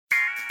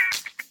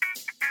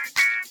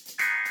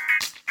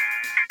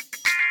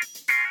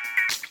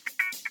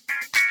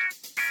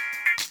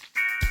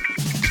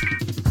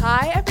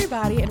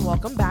everybody, and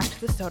welcome back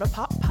to the SOTA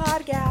Pop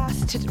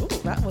Podcast.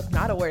 Ooh, that was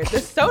not a word. The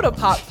SOTA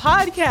Pop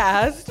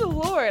Podcast.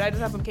 Lord, I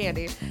just have some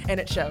candy,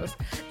 and it shows.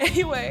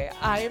 Anyway,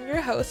 I am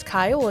your host,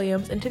 Kiya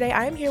Williams, and today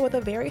I am here with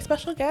a very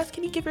special guest.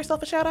 Can you give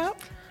yourself a shout out?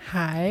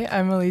 Hi,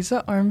 I'm Elise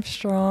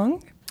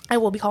Armstrong. I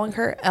will be calling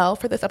her Elle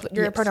for this episode.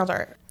 Your pronouns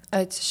are?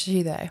 It's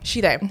she, they.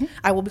 She, they. Mm-hmm.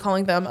 I will be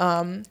calling them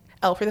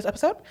Elle for this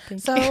episode.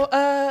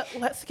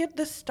 Let's get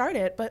this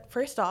started. But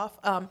first off,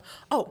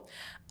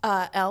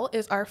 Elle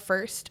is our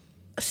first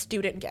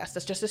student guest.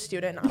 It's just a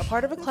student, not a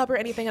part of a club or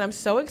anything, and I'm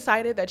so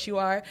excited that you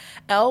are.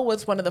 Elle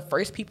was one of the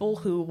first people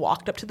who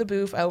walked up to the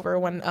booth over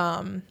when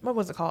what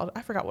was it called?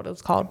 I forgot what it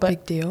was called, but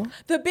Big Deal.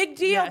 The Big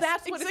Deal. Yes,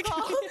 That's what it's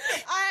called.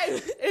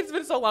 It's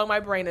been so long,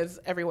 my brain is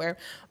everywhere.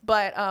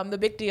 But The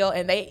Big Deal,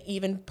 and they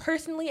even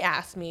personally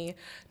asked me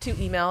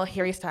to email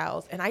Harry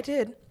Styles, and I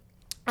did.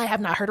 I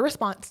have not heard a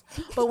response,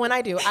 but when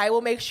I do, I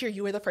will make sure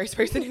you are the first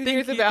person who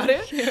hears about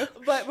it.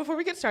 But before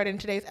we get started in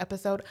today's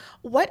episode,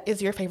 what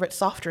is your favorite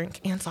soft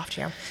drink and soft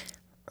jam?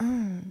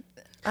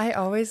 I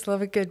always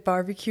love a good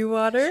barbecue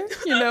water,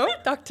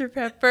 Dr.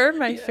 Pepper,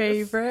 my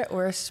favorite,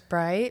 or a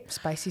Sprite,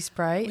 spicy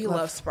Sprite. We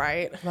love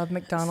Sprite. Love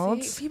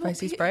McDonald's,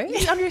 spicy Sprite.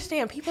 You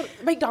understand,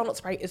 McDonald's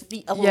Sprite is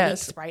the elite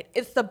Sprite.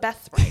 It's the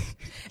best Sprite.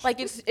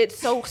 Like, it's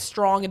so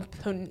strong and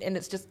potent, and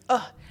it's just,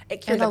 it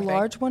cures everything.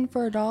 Large one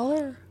for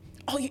 $1?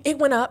 Oh, it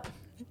went up.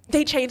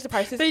 They changed the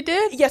prices. They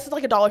did? Yes, it's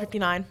like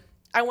 $1.59.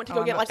 I went to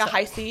go get like a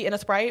High C and a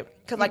Sprite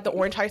because like the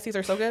orange High C's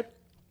are so good.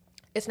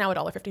 It's now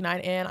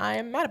 $1.59 and I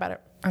am mad about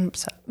it. I'm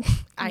upset.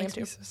 I am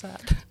too. So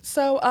sad.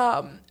 So,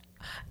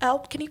 Elle,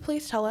 can you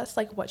please tell us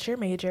like what's your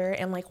major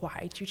and like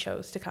why you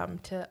chose to come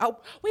to? Oh,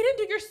 we didn't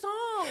do your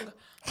song.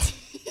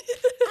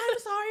 I'm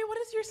sorry. What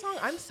is your song?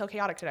 I'm so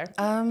chaotic today.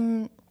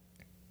 I'm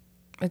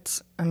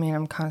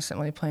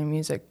constantly playing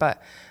music,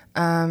 but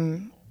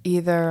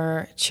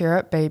either Cheer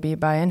Up Baby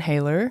by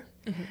Inhaler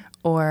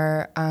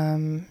or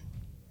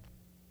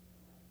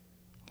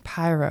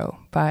Pyro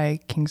by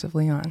Kings of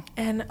Leon.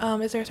 And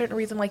is there a certain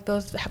reason like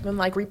those have been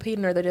like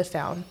repeating or they just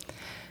sound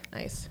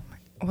nice?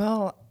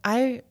 Well,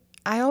 I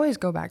always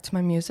go back to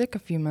my music a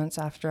few months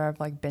after I've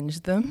like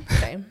binged them.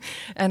 Same.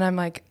 And I'm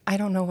like, I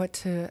don't know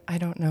what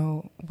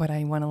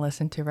I want to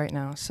listen to right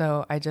now.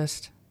 So I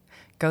just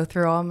go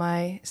through all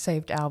my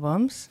saved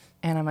albums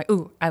and I'm like,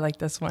 ooh, I like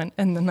this one.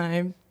 And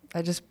then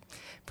I just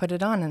put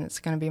it on and it's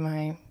going to be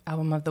my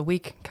album of the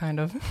week, kind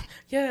of.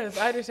 Yes,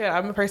 I understand.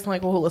 I'm a person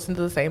like who will listen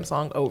to the same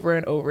song over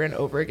and over and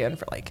over again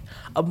for like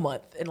a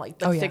month and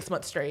like 6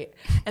 months straight.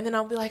 And then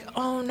I'll be like,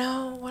 oh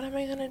no, what am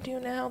I going to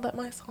do now that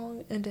my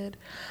song ended?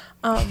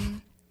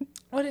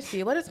 What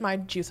is my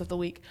juice of the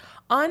week?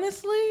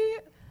 Honestly,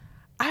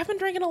 I've been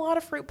drinking a lot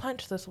of fruit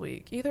punch this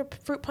week. Either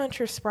fruit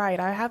punch or Sprite.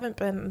 I haven't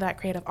been that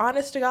creative.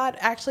 Honest to God,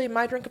 actually,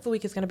 my drink of the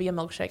week is going to be a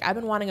milkshake. I've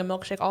been wanting a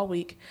milkshake all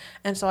week,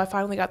 and so I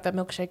finally got that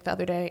milkshake the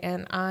other day,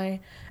 and I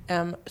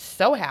am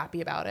so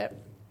happy about it.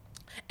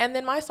 And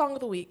then my song of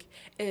the week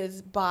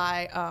is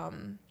by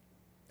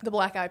the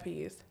Black Eyed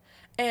Peas.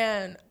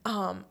 And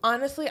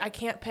honestly, I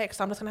can't pick,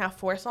 so I'm just going to have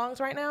 4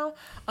 songs right now.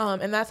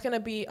 And that's going to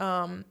be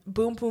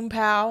Boom Boom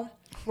Pow,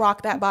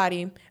 Rock That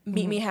Body,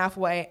 Meet Me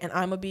Halfway, and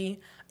I'm going to be...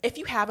 If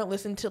you haven't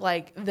listened to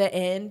like The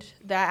End,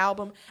 that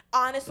album,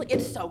 honestly,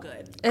 it's so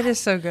good. It is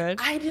so good.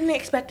 I didn't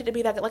expect it to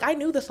be that good. Like I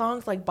knew the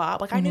songs like bop.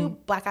 Like I knew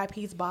Black Eyed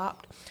Peas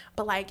bopped,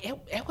 but like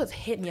it was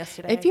hitting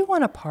yesterday. If you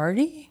want to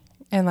party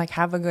and like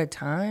have a good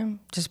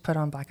time, just put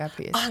on Black Eyed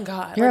Peas. Oh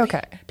God, you're like,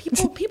 okay.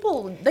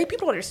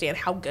 People understand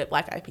how good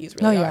Black Eyed Peas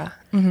really are.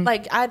 Mm-hmm.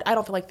 Like I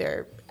don't feel like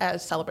they're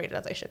as celebrated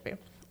as they should be.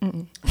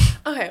 Mm-mm.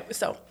 Okay,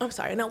 so I'm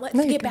sorry. Now let's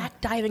get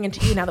back diving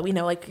into you now that we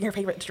know like your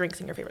favorite drinks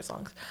and your favorite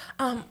songs.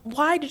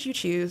 Why did you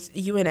choose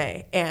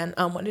UNA and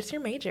what is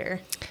your major?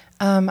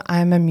 I'm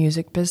a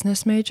music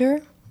business major,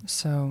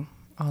 so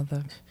all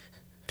the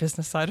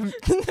business side of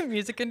the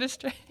music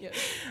industry. Yes.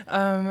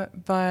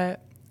 But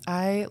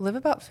I live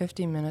about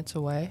 50 minutes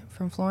away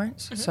from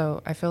Florence,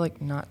 so I feel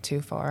like not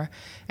too far,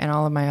 and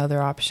all of my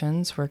other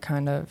options were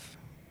kind of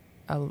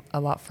a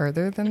lot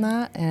further than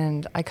that,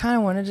 and I kind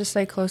of wanted to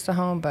stay close to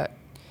home, but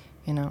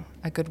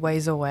a good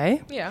ways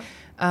away. Yeah.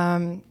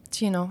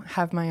 To,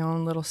 have my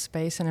own little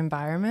space and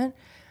environment.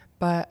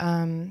 But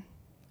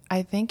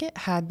I think it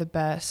had the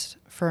best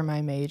for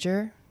my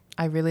major.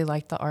 I really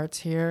like the arts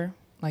here.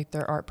 Like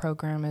their art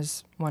program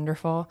is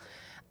wonderful.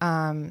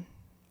 And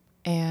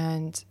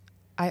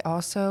I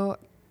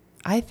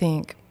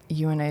think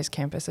UNA's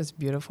campus is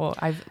beautiful.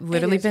 I've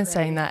literally been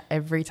saying that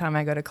every time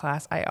I go to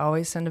class. I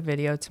always send a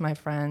video to my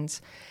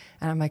friends.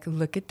 And I'm like,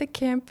 look at the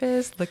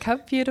campus. Look how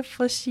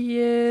beautiful she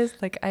is.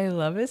 Like, I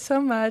love it so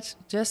much.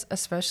 Just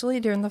especially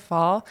during the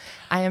fall.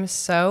 I am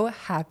so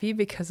happy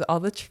because all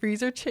the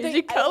trees are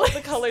changing colors. I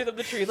love the colors of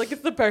the trees. Like,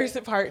 it's the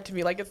best part to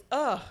me. Like, it's,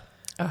 Oh,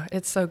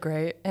 it's so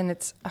great. And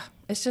it's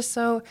just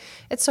so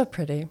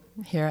pretty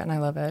here. And I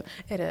love it.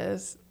 It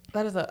is.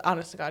 That is a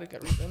honest to God a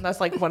good reason. That's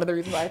like one of the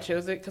reasons why I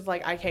chose it. Because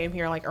like I came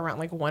here like around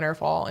like winter,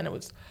 fall. And it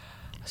was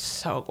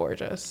so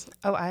gorgeous.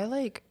 Oh, I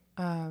like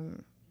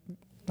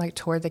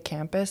toured the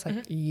campus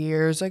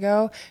years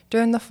ago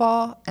during the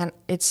fall, and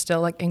it's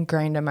still like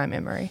ingrained in my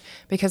memory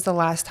because the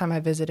last time I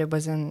visited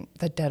was in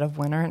the dead of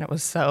winter and it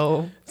was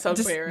so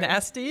just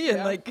nasty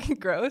and like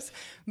gross.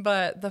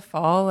 But the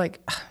fall,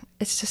 like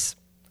it's just,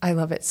 I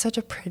love it. Such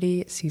a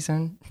pretty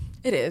season.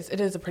 It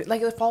is a pretty,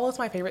 like the fall is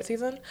my favorite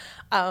season.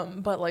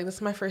 But like this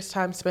is my first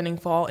time spending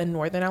fall in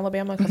northern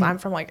Alabama because I'm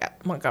from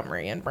like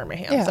Montgomery and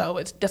Birmingham. So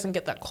it doesn't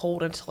get that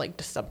cold until like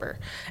December.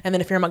 And then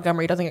if you're in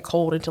Montgomery, it doesn't get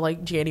cold until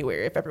like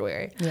January,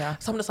 February. Yeah.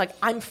 So I'm just like,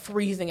 I'm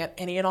freezing at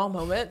any and all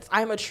moments.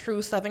 I'm a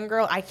true Southern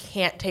girl. I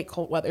can't take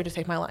cold weather to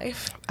save my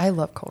life. I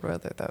love cold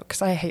weather though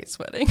because I hate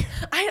sweating.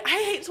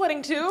 I hate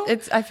sweating too.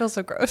 I feel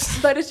so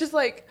gross. But it's just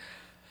like,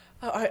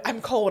 I'm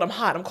cold, I'm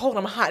hot,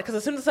 because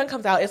as soon as the sun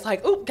comes out, it's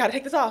like, oh, gotta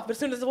take this off. But as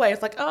soon as it's away,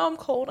 it's like, oh, I'm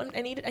cold.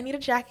 I need a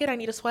jacket. I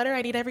need a sweater.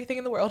 I need everything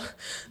in the world.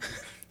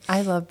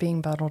 I love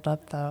being bottled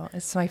up, though.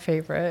 It's my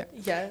favorite.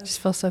 Yeah. Just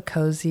feel so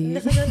cozy. And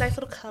it's like a nice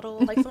little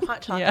cuddle, like some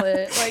hot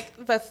chocolate. Yeah.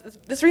 Like, that's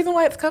the reason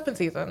why it's cuffing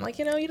season. Like,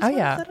 you know, you just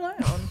want to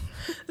settle down.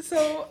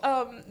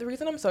 So, the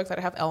reason I'm so excited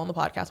to have Elle on the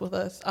podcast with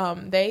us,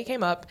 they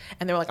came up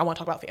and they were like, I want to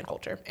talk about fan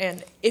culture.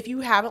 And if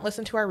you haven't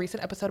listened to our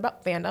recent episode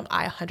about fandom,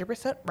 I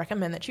 100%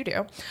 recommend that you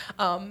do.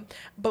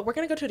 But we're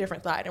going to go to a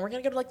different side and we're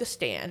going to go to like the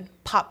Stan,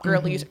 pop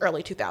girlies,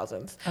 early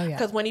 2000s. Oh, yeah.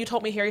 Because when you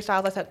told me Harry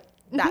Styles, I said,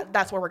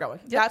 that's where we're going.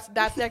 Yep.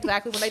 That's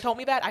exactly when they told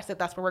me that. I said,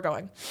 that's where we're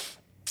going.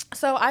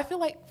 So I feel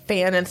like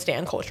fan and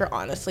stan culture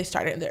honestly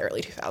started in the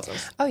early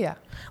 2000s. Oh, yeah.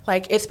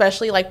 Like,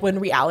 especially like when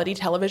reality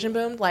television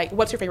boomed. Like,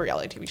 what's your favorite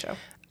reality TV show?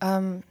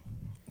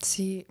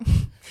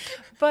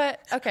 But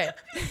okay.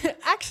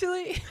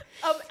 Actually.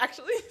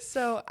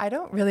 So I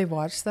don't really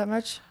watch that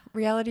much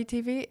reality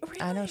TV.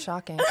 Really? I know,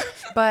 shocking.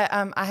 But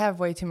I have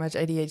way too much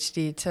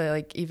ADHD to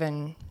like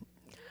even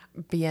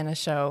be in a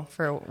show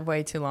for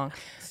way too long.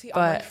 See, all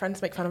my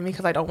friends make fun of me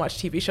because I don't watch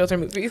TV shows or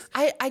movies.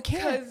 I can't.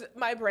 Because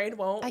my brain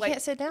won't. I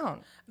can't sit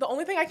down. The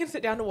only thing I can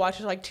sit down to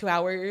watch is like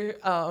 2-hour,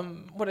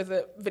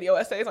 video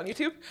essays on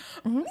YouTube.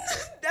 Mm-hmm.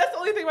 That's the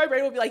only thing my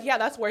brain will be like, yeah,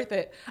 that's worth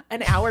it.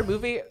 An hour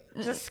movie,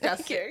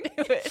 disgusting.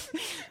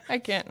 I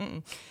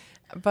can't.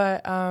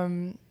 But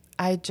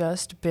I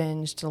just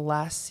binged the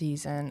last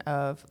season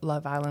of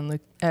Love Island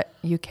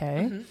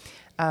UK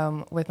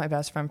with my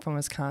best friend from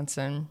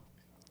Wisconsin.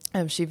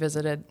 She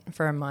visited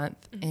for a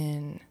month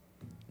in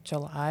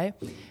July,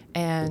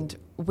 and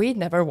we'd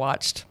never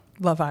watched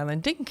Love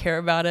Island, didn't care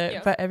about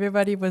it, but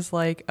everybody was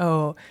like,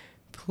 oh,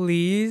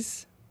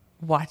 please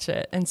watch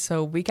it. And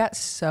so we got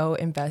so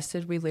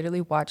invested. We literally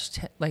watched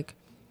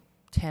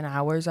 10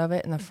 hours of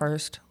it in the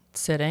first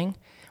sitting.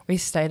 We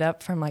stayed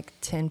up from like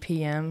 10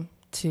 p.m.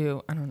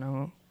 to, I don't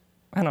know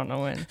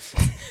when.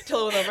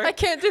 Till it was over. I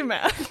can't do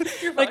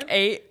math. You're fine. Like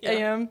 8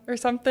 a.m. or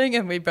something,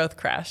 and we both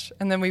crashed.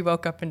 And then we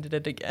woke up and did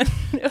it again.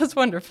 It was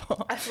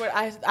wonderful. I swear,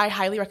 I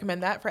highly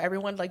recommend that for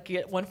everyone. Like,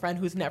 get one friend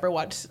who's never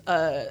watched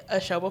a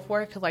show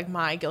before, because like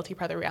my guilty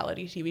pleasure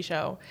reality TV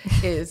show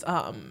is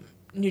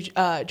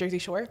Jersey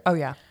Shore. Oh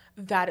yeah.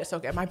 That is so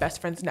good. My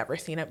best friend's never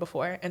seen it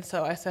before. And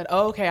so I said,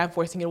 oh, okay, I'm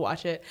forcing you to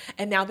watch it.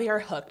 And now they are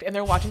hooked. And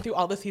they're watching through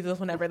all the seasons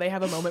whenever they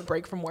have a moment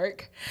break from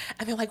work.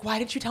 And they're like, why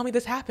didn't you tell me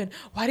this happened?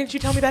 Why didn't you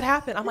tell me that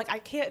happened? I'm like, I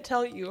can't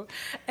tell you.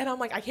 And I'm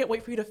like, I can't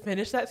wait for you to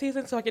finish that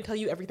season so I can tell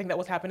you everything that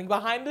was happening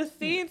behind the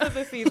scenes of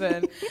the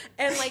season.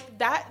 And like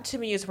that to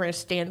me is where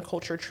stan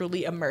culture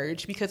truly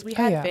emerged, because we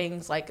had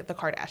things like the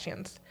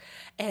Kardashians.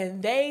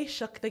 And they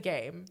shook the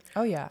game.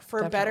 Oh, yeah.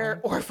 For better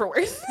or for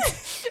worse.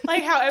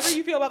 Like, however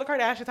you feel about the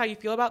Kardashians, how you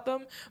feel about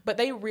them. But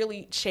they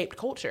really shaped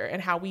culture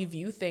and how we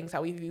view things,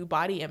 how we view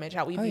body image,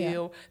 how we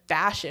view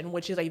fashion,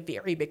 which is a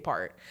very big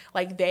part.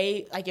 Like,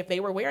 if they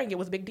were wearing it,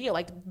 was a big deal.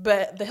 Like,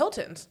 but the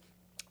Hiltons,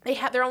 they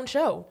had their own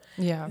show.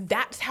 Yeah.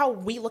 That's how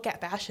we look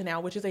at fashion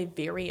now, which is a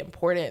very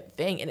important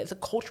thing. And it's a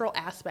cultural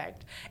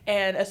aspect.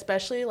 And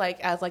especially like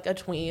as like a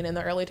tween in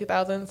the early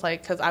 2000s,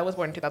 like, cause I was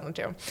born in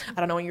 2002. I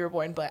don't know when you were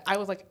born, but I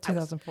was like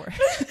 2004.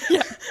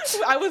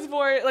 I was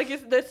born like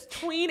it's this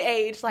tween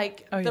age.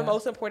 Like the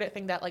most important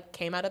thing that like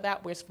came out of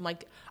that was from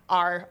like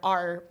our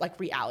like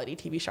reality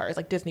TV shows,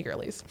 like Disney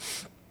girlies.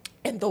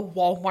 And the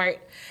Walmart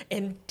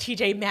and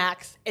TJ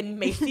Maxx and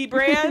Macy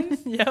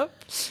brands. Yep.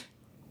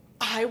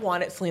 I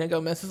wanted Selena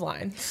Gomez's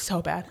line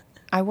so bad.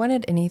 I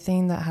wanted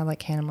anything that had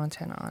like Hannah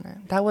Montana on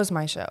it. That was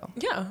my show.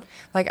 Yeah.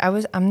 Like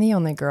I'm the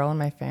only girl in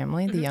my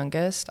family, the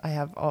youngest. I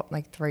have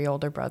like 3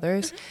 older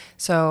brothers.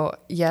 So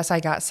yes, I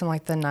got some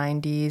like the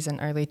 90s and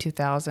early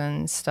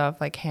 2000s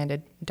stuff like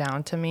handed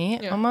down to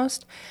me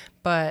almost.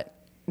 But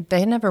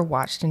they never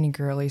watched any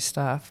girly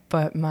stuff.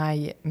 But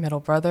my middle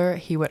brother,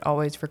 he would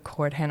always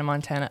record Hannah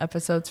Montana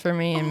episodes for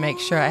me and make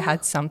sure I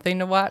had something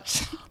to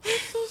watch.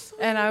 So sweet.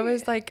 And I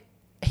was like,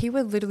 he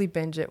would literally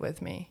binge it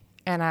with me,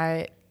 and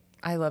I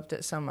loved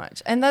it so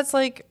much. And that's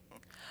like,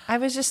 I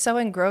was just so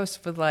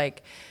engrossed with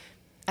like,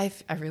 I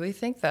really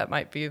think that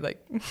might be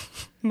like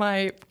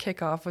my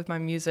kickoff with my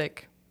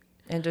music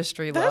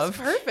industry love.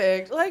 That's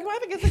perfect. Like, I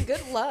think it's a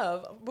good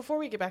love. Before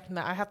we get back to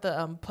that, I have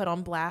to put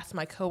on blast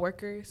my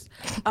coworkers.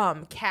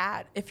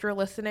 Kat, if you're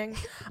listening,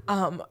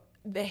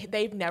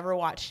 they've never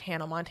watched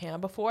Hannah Montana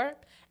before.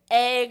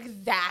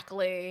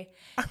 Exactly.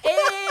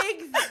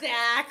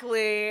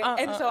 Exactly.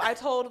 And so I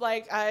told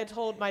my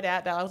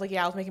dad that I was like,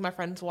 yeah, I was making my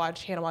friends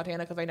watch Hannah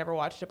Montana because they never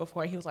watched it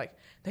before. And he was like,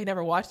 they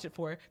never watched it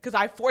before because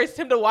I forced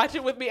him to watch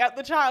it with me at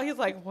the trial. He's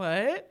like,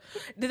 what?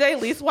 Did they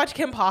at least watch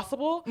Kim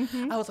Possible?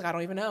 I was like, I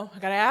don't even know. I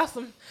gotta ask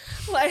them.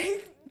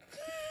 Like,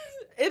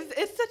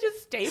 it's such a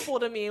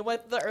staple to me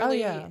with the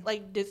early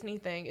like Disney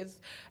thing is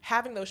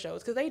having those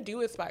shows because they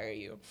do inspire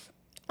you.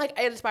 Like,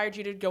 it inspired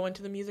you to go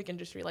into the music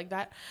industry like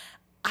that.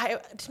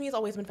 To me, it's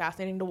always been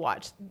fascinating to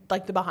watch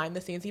like the behind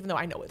the scenes, even though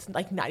I know it's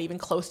like not even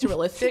close to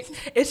realistic.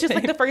 It's just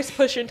like the first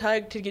push and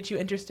tug to get you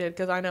interested.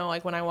 Because I know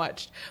like when I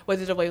watched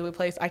Wizards of Waverly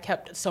Place, I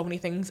kept so many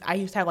things. I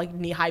used to have like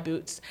knee-high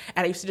boots,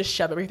 and I used to just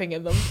shove everything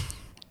in them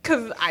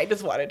because I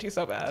just wanted to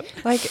so bad.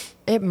 Like,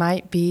 it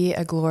might be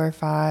a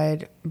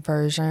glorified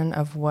version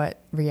of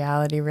what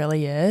reality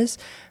really is,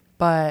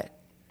 but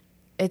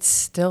it's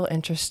still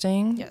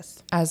interesting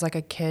as like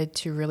a kid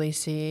to really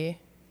see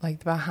like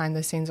the behind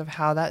the scenes of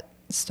how that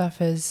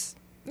stuff is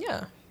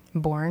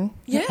born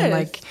and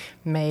like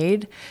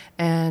made.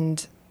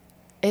 And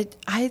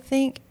I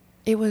think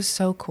it was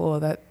so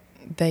cool that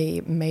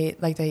they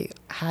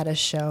had a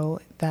show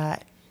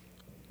that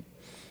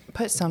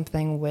put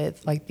something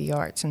with like the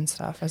arts and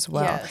stuff as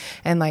well,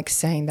 and like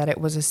saying that it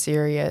was a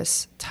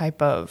serious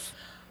type of.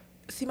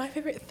 See, my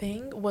favorite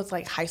thing was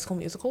like High School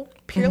Musical,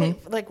 purely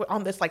like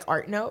on this like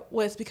art note,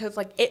 was because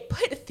like it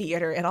put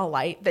theater in a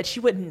light that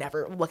you would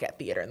never look at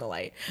theater in the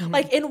light.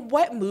 Like, in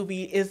what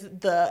movie is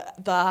the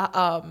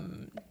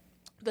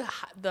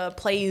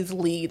play's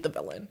lead the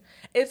villain?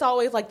 It's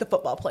always like the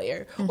football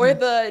player or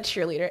the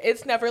cheerleader.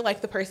 It's never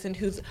like the person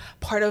who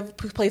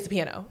plays the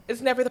piano. It's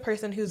never the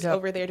person who's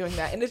over there doing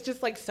that. And it's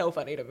just like so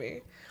funny to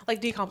me.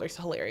 Like, Decomple's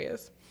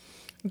hilarious.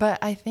 But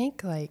I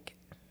think like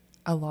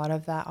a lot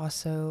of that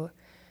also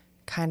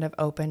kind of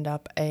opened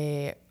up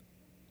a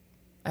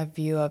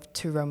view of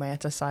to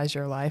romanticize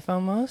your life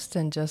almost,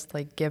 and just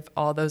like give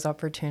all those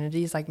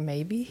opportunities. Like,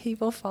 maybe he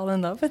will fall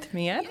in love with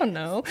me. I don't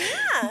know.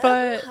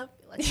 But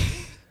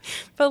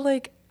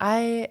like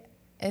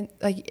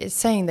it's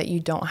saying that you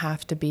don't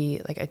have to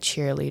be like a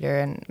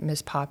cheerleader and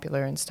Miss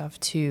Popular and stuff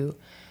to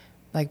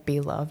like be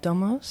loved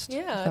almost.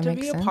 Yeah, to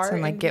be a part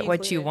and like get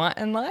what you want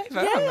in life.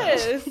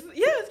 Yes,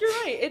 you're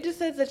right. It just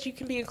says that you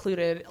can be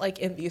included like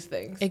in these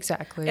things.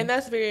 Exactly. And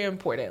that's very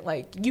important.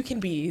 Like, you can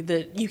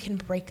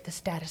break the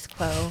status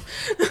quo.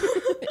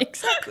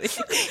 Exactly.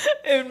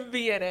 And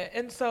be in it.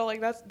 And so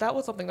like that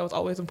was something that was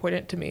always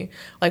important to me,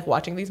 like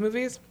watching these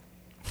movies.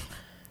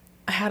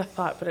 I had a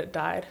thought, but it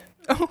died.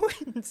 Oh,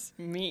 it's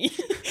me.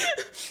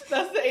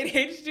 That's the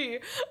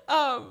ADHD.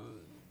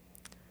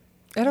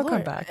 It'll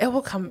come back. It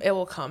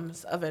will come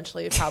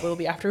eventually. It probably will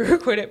be after we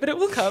record it, but it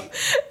will come.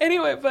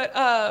 Anyway, but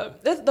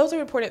those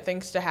are important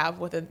things to have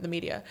within the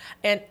media.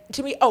 And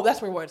to me,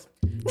 that's where it was.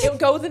 It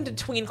goes into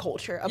tween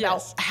culture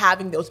about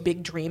having those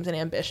big dreams and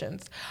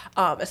ambitions,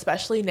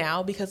 especially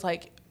now because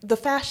like the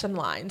fashion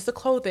lines, the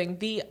clothing,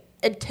 the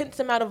intense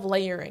amount of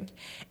layering,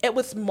 it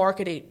was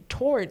marketed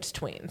towards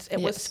tweens.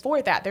 It was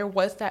for that. There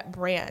was that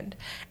brand.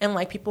 And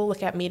like, people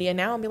look at media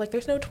now and be like,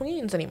 there's no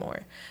tweens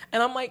anymore.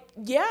 And I'm like,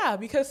 yeah,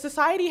 because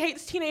society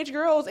hates teenage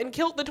girls and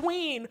killed the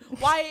tween.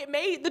 Why it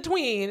made the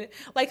tween?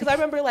 Like, because I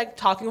remember like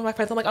talking with my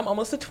friends, I'm like, I'm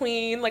almost a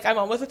tween. Like, I'm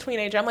almost a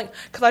teenager. I'm like,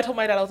 because I told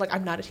my dad, I was like,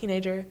 I'm not a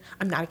teenager.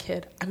 I'm not a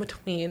kid. I'm a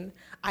tween.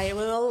 I am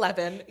an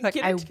 11. Like,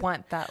 I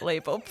want that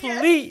label,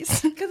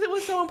 please. Because it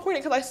was so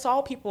important, because I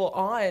saw people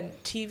on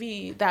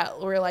TV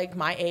that were like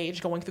my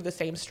age going through the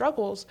same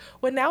struggles.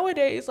 When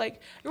nowadays,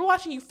 like, you're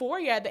watching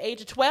Euphoria at the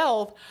age of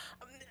 12.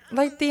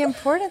 Like, the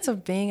importance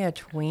of being a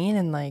tween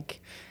and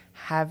like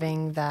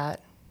having that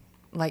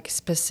like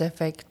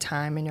specific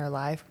time in your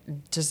life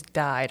just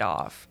died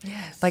off.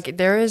 Yes. Like,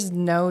 there is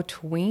no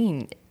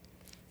tween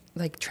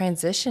like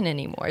transition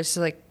anymore. It's just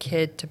like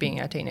kid to being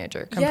a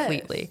teenager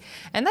completely. Yes.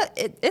 And that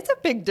it's a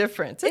big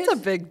difference. It's a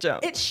big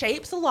jump. It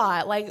shapes a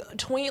lot. Like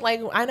tween,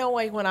 like I know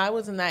like when I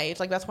was in that age,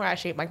 like that's where I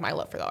shaped like my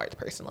love for the arts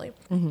personally.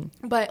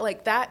 But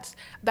like that's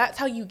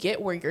how you get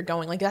where you're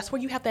going. Like that's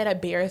where you have that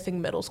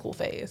embarrassing middle school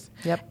phase.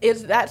 Yep.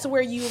 That's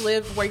where you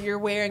live, where you're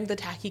wearing the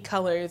tacky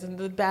colors and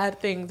the bad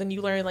things and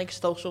you learn like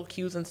social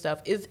cues and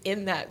stuff is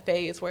in that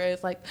phase where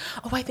it's like,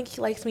 oh, I think he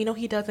likes me. No,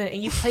 he doesn't.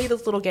 And you play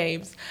those little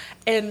games.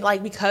 And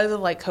like because of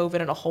like COVID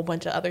and a whole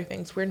bunch of other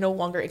things, we're no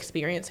longer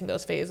experiencing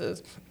those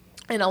phases.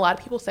 And a lot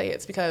of people say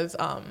it's because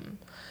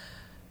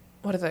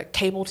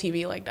cable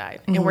TV like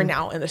died, and we're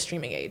now in the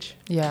streaming age.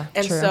 Yeah,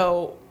 and true.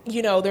 So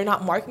they're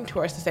not marketing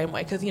to us the same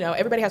way, because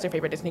everybody has their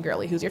favorite Disney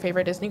girly. Who's your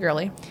favorite Disney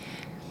girly?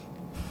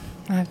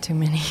 I have too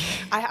many.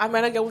 I'm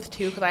gonna go with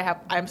two because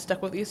I'm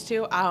stuck with these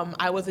two.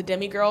 I was a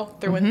Demi girl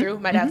through and through.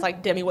 My dad's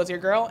like, Demi was your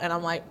girl, and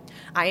I'm like,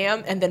 I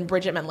am. And then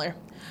Bridget Mendler.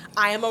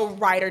 I am a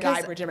ride or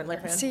die Bridget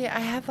Mendler fan. See, I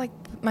have like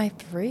my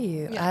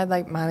three. Yeah. I had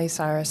like Miley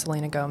Cyrus,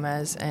 Selena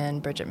Gomez,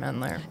 and Bridget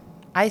Mendler.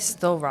 I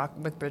still rock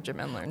with Bridget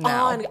Mendler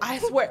now. I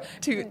swear,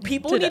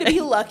 people need to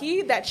be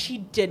lucky that she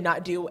did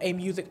not do a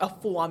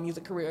full-on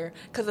music career.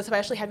 Because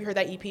especially, have you heard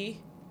that EP,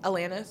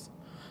 Alanis?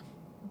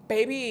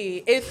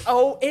 baby, it's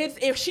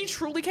if she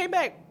truly came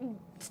back,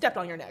 stepped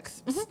on your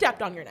necks.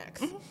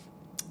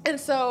 And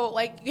so,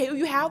 like,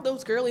 you have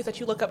those girlies that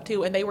you look up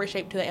to, and they were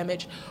shaped to the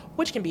image,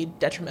 which can be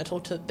detrimental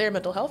to their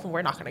mental health, and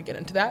we're not going to get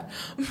into that.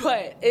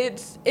 But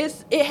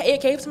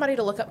it gave somebody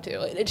to look up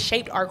to. It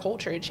shaped our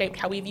culture. It shaped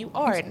how we view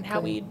art and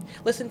how we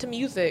listen to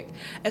music,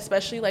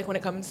 especially, like, when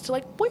it comes to,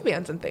 like, boy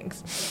bands and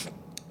things.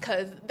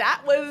 Because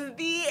that was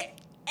the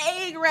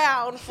A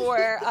ground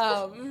for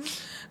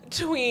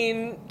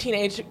tween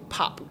teenage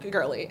pop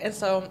girly. And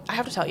so, I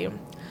have to tell you,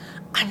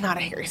 I'm not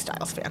a Harry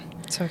Styles fan.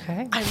 It's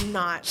okay. I'm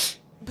not.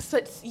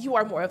 But you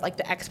are more of like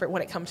the expert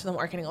when it comes to the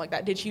marketing like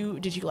that. Did you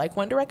like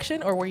One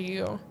Direction, or were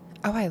you?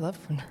 Oh, I love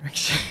One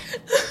Direction.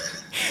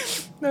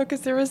 No,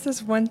 because there was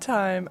this one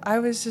time I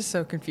was just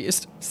so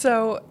confused.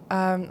 So,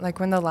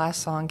 like when the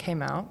last song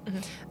came out,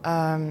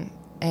 and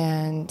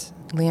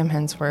Liam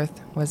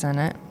Hemsworth was in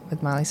it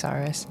with Miley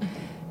Cyrus,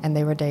 and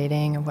they were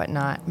dating and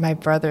whatnot. My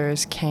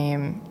brothers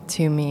came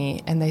to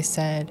me and they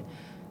said,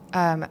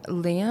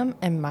 Liam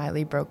and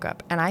Miley broke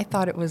up, and I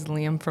thought it was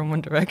Liam from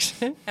One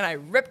Direction, and I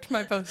ripped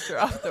my poster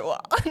off the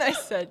wall, and I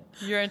said,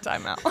 "You're in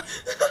timeout."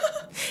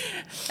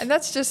 And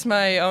that's just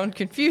my own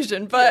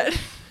confusion, but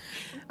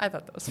I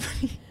thought that was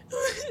funny.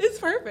 It's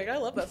perfect. I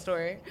love that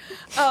story.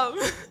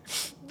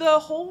 The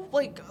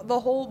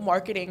whole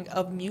marketing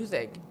of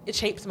music, it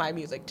shapes my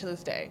music to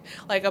this day.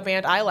 Like a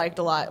band I liked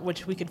a lot,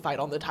 which we could fight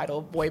on the title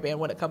of boy band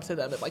when it comes to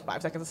them, is like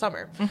 5 Seconds of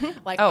Summer.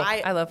 Like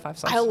I love 5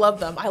 Songs. I love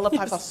them. I love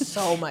 5 Songs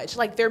so much.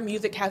 Like their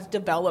music has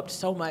developed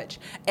so much,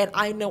 and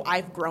I know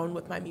I've grown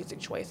with my music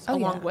choice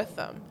along with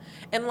them.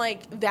 And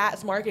like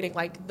that's marketing.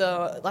 Like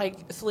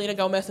Selena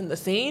Gomez in The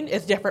Scene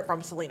is different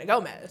from Selena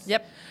Gomez.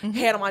 Yep.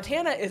 Hannah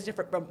Montana is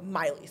different from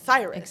Miley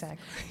Cyrus. Exactly.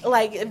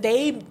 Like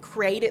they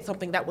created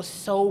something that was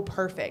so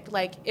perfect.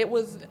 Like it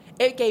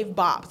gave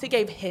bops, it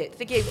gave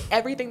hits, it gave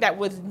everything that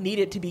was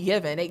needed to be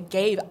given. It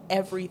gave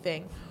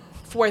everything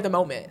for the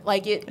moment.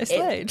 Like it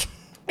slayed.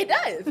 It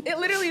does. It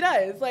literally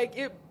does. Like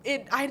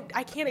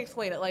I can't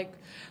explain it. Like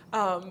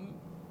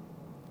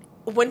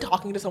when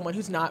talking to someone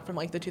who's not from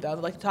like the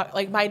 2000s,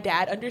 like my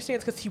dad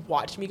understands because he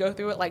watched me go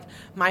through it. Like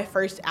my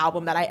first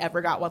album that I ever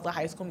got was the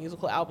High School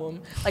Musical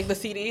album, like the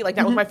CD. Like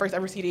that was my first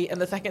ever CD,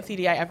 and the second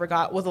CD I ever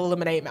got was a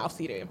Lemonade Mouth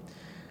CD.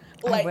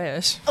 Like, I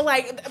wish.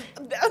 Like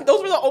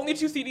those were the only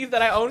 2 CDs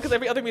that I owned, because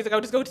every other music I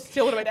would just go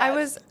steal to my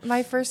dad's.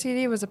 My first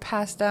CD was a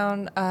passed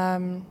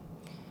down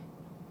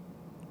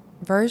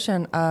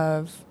version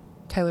of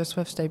Taylor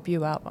Swift's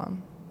debut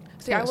album.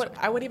 See, I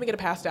wouldn't even get a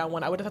passed down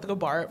one. I would just have to go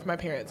borrow it from my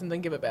parents and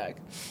then give it back.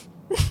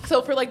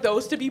 So for like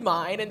those to be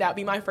mine and that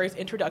be my first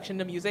introduction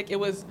to music, it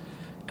was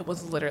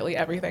literally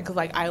everything. Because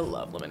like I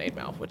love Lemonade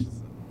Mouth, which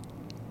is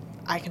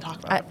I can talk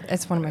about it.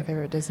 It's one of my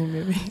favorite Disney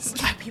movies.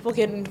 People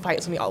get in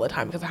fights with me all the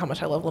time because of how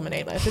much I love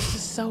Lemonade Mouth. It's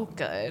just so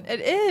good. It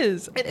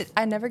is.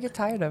 I never get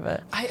tired of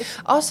it.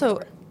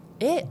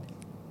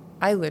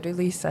 I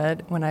literally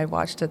said when I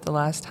watched it the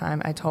last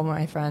time, I told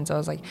my friends, I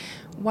was like,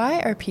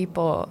 why are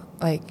people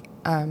like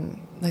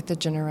the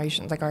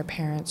generations, like our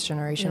parents'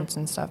 generations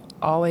and stuff,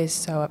 always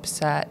so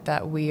upset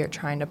that we are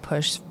trying to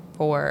push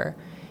for,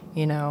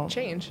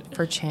 change,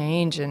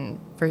 and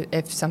for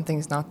if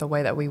something's not the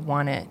way that we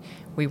want it,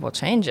 we will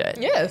change it.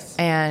 Yes.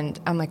 And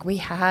I'm like, we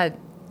had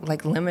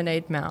like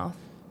Lemonade Mouth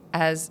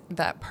as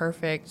that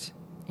perfect,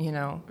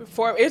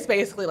 For it's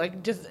basically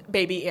like just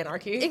baby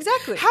anarchy.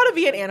 Exactly. How to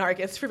be an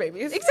anarchist for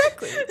babies.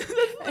 Exactly.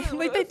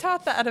 Like they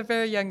taught that at a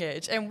very young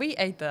age, and we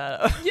ate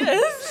that up.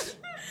 Yes.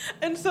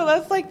 And so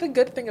that's like the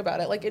good thing about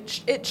it. Like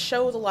it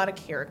shows a lot of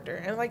character,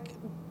 and like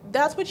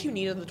that's what you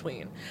need as a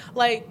tween.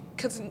 Like,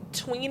 because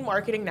tween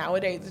marketing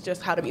nowadays is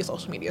just how to be a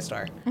social media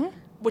star,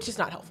 which is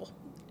not helpful.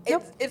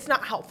 It's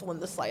not helpful in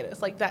the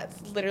slightest. Like that's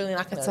literally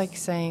not gonna. It's like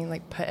saying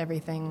like put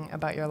everything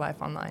about your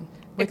life online,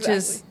 which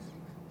is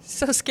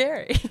so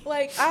scary.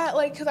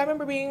 Because I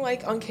remember being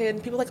like on Kid,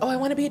 and people were like, oh, I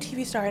want to be a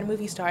TV star and a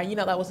movie star, and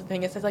that was the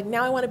thing. It says like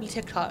now I want to be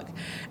TikTok,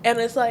 and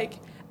it's like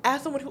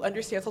as someone who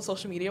understands how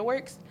social media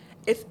works,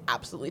 it's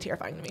absolutely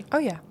terrifying to me. Oh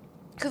yeah,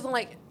 because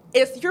like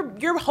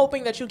you're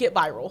hoping that you get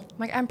viral.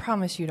 Like I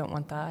promise you don't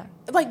want that.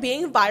 Like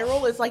being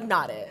viral is like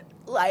not it.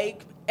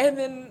 Like. And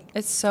then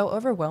it's so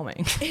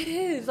overwhelming. It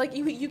is like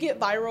you get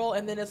viral,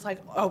 and then it's like,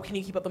 oh, can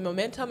you keep up the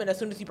momentum? And as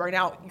soon as you burn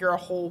out, your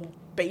whole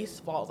base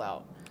falls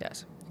out.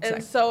 Yes, exactly.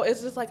 And so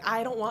it's just like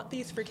I don't want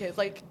these for kids.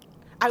 Like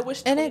I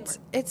wish. And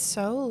it's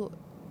so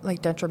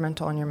like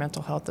detrimental on your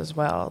mental health as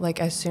well. Like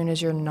as soon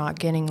as you're not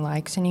getting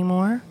likes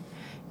anymore,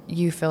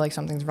 you feel like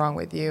something's wrong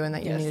with you, and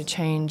that you need to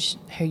change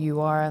who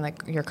you are and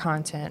like your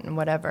content and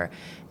whatever.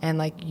 And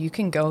like you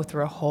can go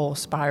through a whole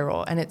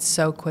spiral, and it's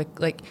so quick.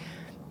 Like.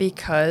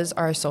 Because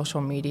our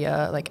social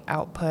media like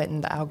output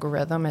and the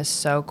algorithm is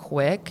so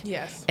quick,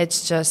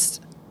 it's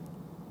just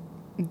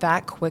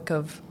that quick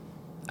of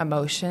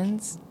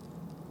emotions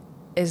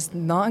is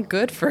not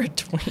good for a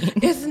tween.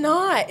 It's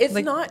not. It's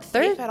like, not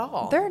safe at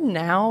all. They're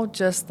now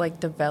just like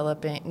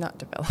not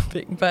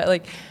developing, but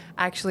like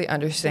actually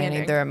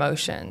understanding their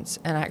emotions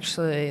and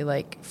actually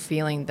like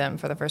feeling them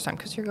for the first time,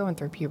 because you're going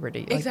through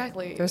puberty. Like,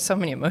 exactly. There's so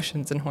many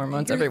emotions and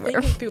hormones you're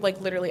everywhere. Thinking through like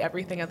literally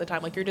everything at the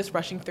time. Like you're just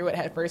rushing through it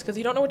head first because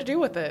you don't know what to do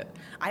with it.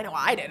 I know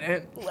I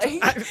didn't.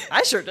 Like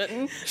I sure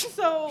didn't.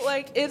 So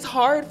like it's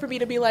hard for me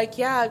to be like,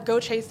 yeah, go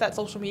chase that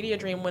social media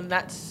dream when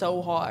that's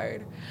so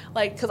hard.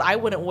 Like, because I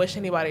wouldn't wish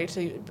anybody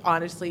to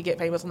honestly get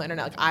famous on the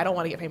internet. Like I don't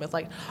want to get famous.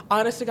 Like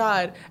honest to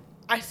God,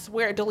 I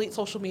swear, delete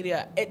social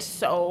media. It's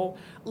so,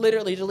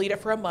 literally delete it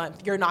for a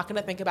month. You're not going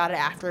to think about it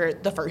after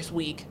the first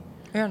week.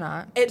 You're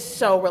not. It's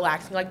so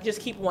relaxing. Like,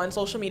 just keep one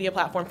social media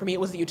platform. For me,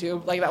 it was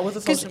YouTube. Like, that was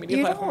a social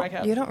media platform I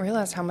kept. You don't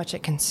realize how much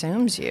it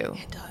consumes you.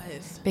 It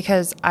does.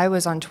 Because I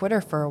was on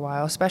Twitter for a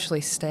while, especially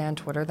Stan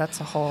Twitter.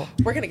 That's a whole...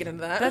 We're going to get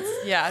into that.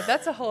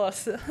 That's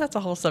a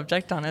whole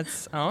subject on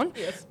its own.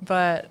 Yes.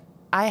 But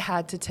I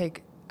had to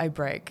take a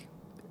break.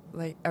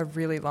 Like a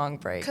really long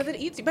break. Because it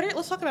eats you. But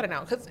let's talk about it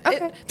now. Because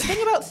okay. The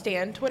thing about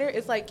Stan Twitter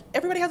is like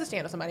everybody has a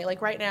stan of somebody.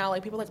 Like right now,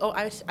 like people are like, oh,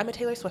 I'm a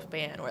Taylor Swift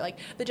fan, or like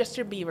the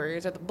Justin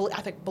Biebers, or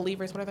I think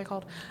Believers. What are they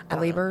called?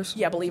 Believers.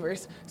 Yeah,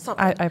 Believers.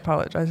 Something. I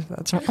apologize if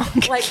that's wrong.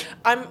 Like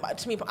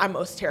I'm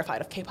most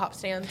terrified of K-pop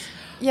stans.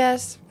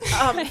 Yes.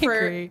 I For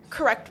agree.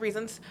 correct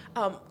reasons.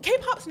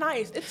 K-pop's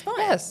nice. It's fun.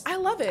 Yes. I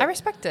love it. I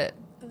respect it.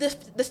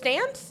 The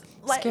stans,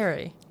 like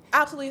scary.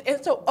 Absolutely.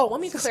 And so,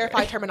 let me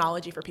clarify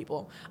terminology for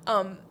people.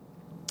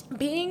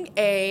 Being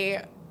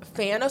a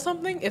fan of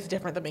something is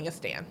different than being a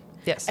stan.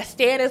 Yes. A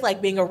stan is like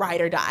being a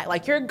ride or die.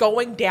 Like you're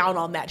going down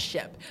on that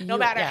ship. No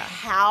matter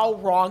how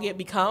wrong it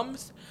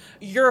becomes,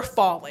 you're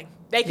falling.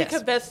 They can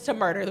confess to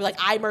murder. They're like,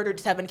 I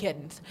murdered 7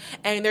 kittens.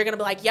 And they're going to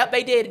be like, yep,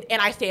 they did.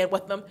 And I stand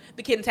with them.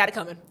 The kittens had it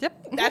coming.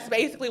 Yep. That's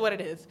basically what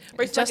it is.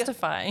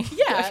 Justifying.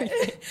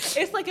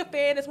 It's like a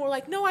fan is more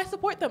like, no, I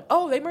support them.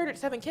 Oh, they murdered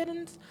 7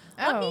 kittens.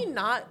 Let me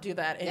not do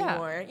that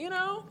anymore, you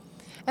know?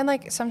 And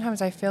like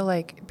sometimes I feel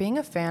like being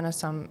a fan of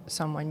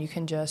someone, you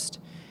can just,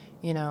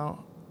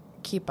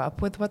 keep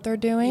up with what they're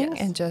doing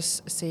and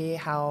just see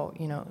how,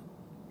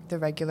 the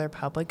regular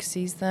public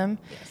sees them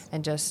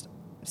and just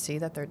see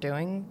that they're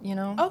doing,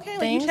 okay,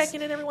 like you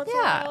checking in every once in a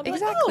while.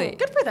 Exactly. Like, oh,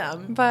 good for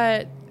them.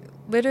 But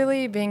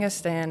literally being a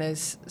stan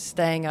is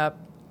staying up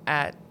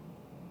at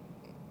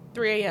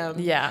 3 a.m.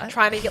 Yeah.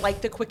 Trying to get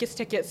like the quickest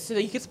tickets so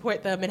that you can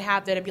support them and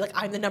have that and be like,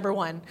 I'm the number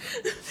one.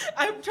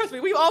 Trust me,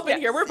 we've all been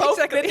here. We're both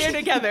been here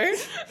together.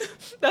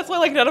 That's why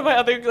like none of my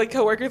other like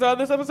coworkers are on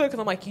this episode, because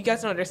I'm like, you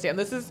guys don't understand.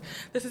 This is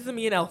the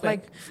me and Elle thing.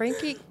 Like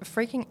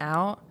freaking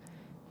out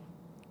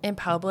in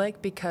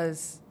public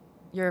because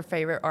your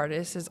favorite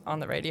artist is on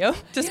the radio,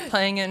 just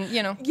playing in,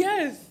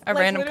 a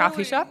random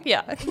coffee shop.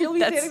 Yeah. You'll be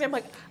standing there, I'm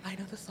like, I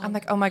know this song. I'm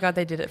like, oh my God,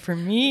 they did it for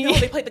me. No,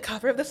 they played the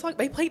cover of this song.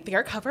 They played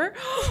their cover.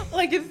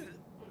 Like, it's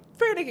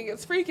freaking,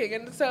 it's freaking.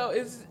 And so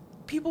is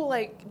people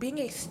like being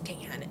a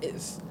stan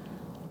is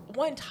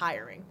one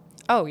tiring.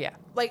 Oh yeah.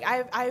 Like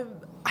I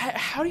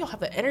how do y'all have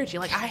the energy?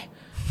 Like I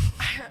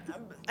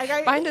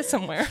find it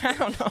somewhere. I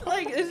don't know.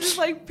 Like it's just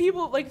like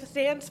people like the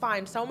stans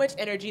find so much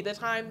energy, the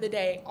time, the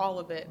day, all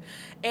of it,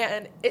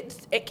 and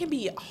it can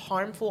be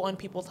harmful on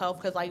people's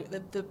health because like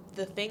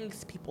the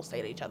things people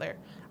say to each other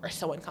are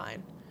so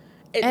unkind.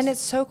 It's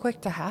so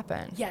quick to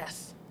happen.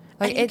 Yes.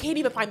 Like and you can't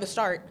even find the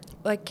start.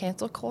 Like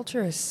cancel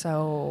culture is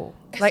so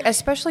like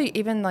especially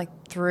even like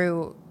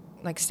through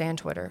like Stan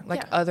Twitter,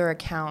 like other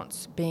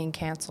accounts being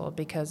canceled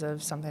because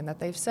of something that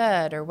they've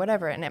said or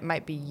whatever, and it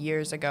might be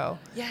years ago.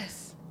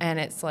 Yes. And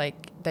it's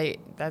like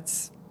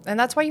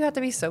that's why you have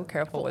to be so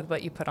careful with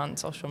what you put on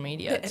social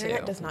media. The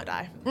internet does not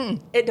die.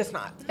 It does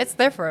not. It's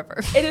there forever.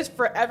 It is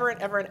forever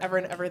and ever and ever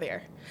and ever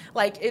there.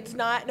 Like it's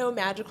not no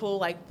magical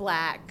like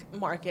black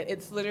market.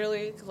 It's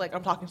literally like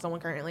I'm talking to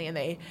someone currently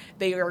and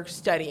they are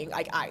studying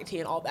like IT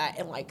and all that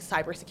and like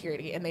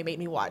cybersecurity, and they made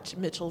me watch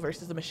Mitchell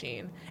versus the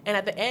Machine. And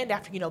at the end,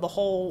 after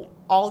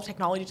all of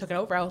technology took it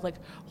over, I was like,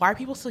 why are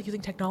people still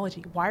using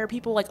technology? Why are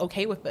people like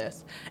okay with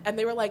this? And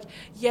they were like,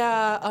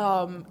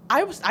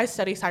 I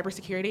study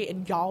cybersecurity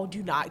and y'all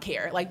do not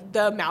care. Like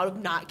the amount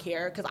of not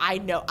care, because I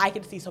know I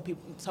can see so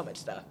much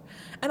stuff.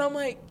 And I'm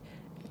like,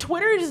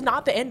 Twitter is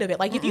not the end of it.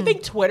 Like if you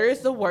think Twitter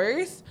is the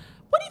worst,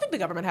 what do you think the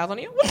government has on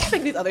you? What do you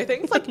think these other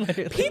things? Like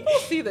people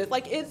see this.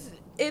 Like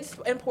it's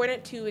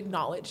important to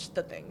acknowledge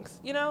the things,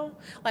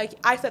 Like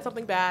I said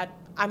something bad,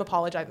 I'm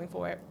apologizing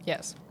for it.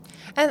 Yes.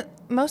 And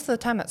most of the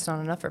time that's not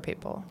enough for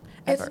people.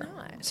 Ever. It's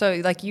not.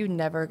 So like you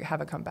never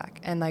have a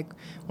comeback. And like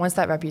once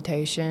that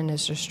reputation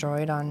is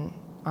destroyed on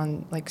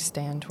like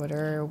Stan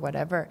Twitter or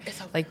whatever,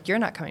 like you're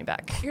not coming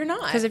back. You're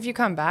not. Because if you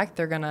come back,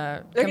 they're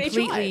gonna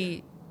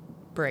completely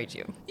braid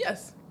you.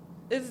 Yes.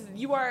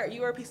 You are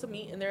a piece of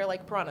meat, and they're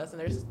like piranhas, and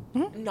they're just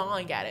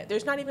gnawing at it.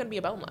 There's not even gonna be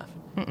a bone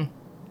left.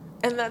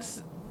 And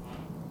that's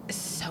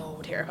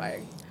so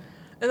terrifying.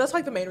 And that's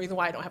like the main reason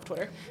why I don't have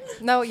Twitter.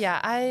 No, yeah,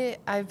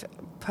 I've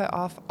put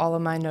off all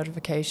of my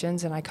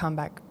notifications, and I come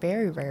back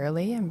very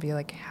rarely and be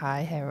like,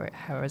 hi,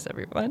 how is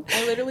everyone?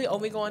 I literally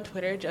only go on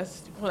Twitter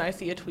just when I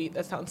see a tweet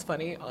that sounds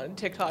funny on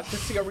TikTok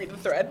just to go read the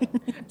thread.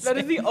 That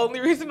is the only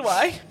reason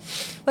why.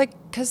 Like,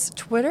 because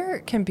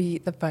Twitter can be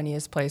the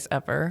funniest place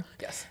ever.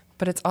 Yes.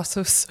 But it's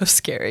also so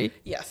scary.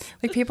 Yes.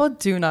 Like, people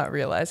do not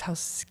realize how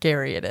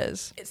scary it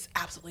is. It's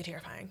absolutely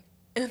terrifying.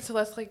 And so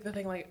that's like the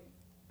thing, like,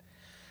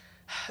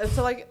 and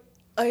so like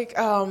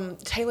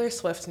Taylor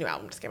Swift's new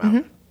album just came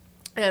out.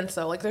 And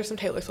so like there's some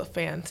Taylor Swift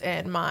fans,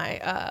 and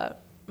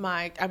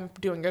I'm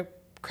doing a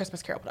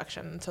Christmas Carol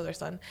production, and so their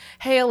son,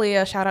 hey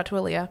Aaliyah, shout out to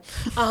Aaliyah,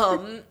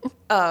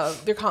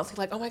 they're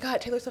constantly like, oh my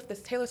god, Taylor Swift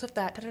this, Taylor Swift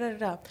that, da da da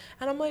da,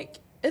 and I'm like,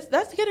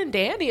 that's good and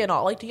dandy and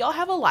all. Like, do y'all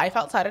have a life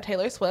outside of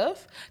Taylor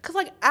Swift? Because,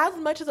 like, as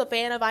much as a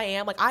fan of I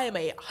am, like, I am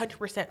a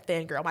 100%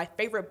 fangirl. My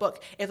favorite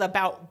book is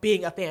about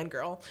being a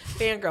fangirl.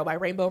 Fangirl by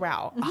Rainbow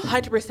Rowell.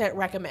 100%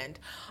 recommend.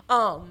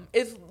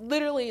 It's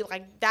literally,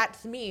 like,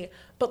 that's me.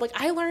 But, like,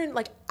 I learned,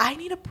 like, I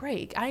need a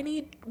break. I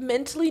need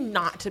mentally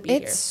not to be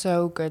here. It's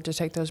so good to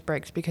take those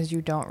breaks because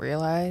you don't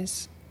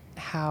realize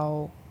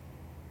how,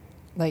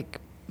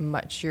 like,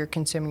 much you're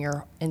consuming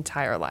your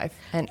entire life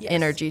and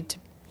energy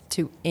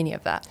to any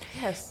of that.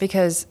 Yes.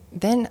 Because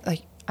then,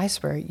 like, I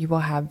swear you will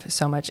have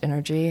so much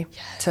energy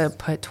to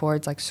put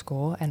towards like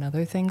school and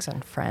other things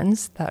and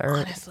friends that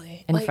are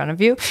in front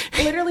of you.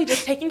 Literally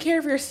just taking care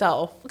of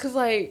yourself. Because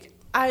like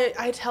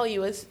I tell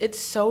you, it's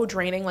so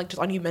draining, like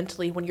just on you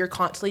mentally when you're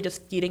constantly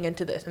just feeding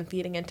into this and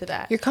feeding into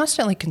that. You're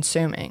constantly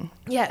consuming.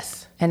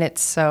 Yes. And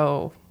it's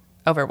so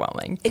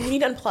overwhelming. And you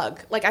need to unplug.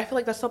 Like, I feel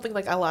like that's something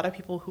like a lot of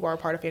people who are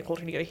part of fan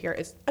culture need to hear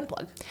is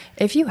unplug.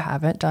 If you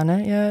haven't done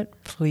it yet,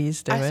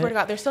 please do it. I swear to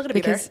God, they're still going to be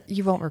there. Because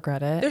you won't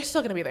regret it. They're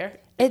still going to be there.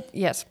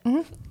 Yes.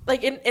 Mm-hmm.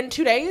 Like, in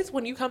 2 days,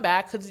 when you come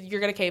back, because you're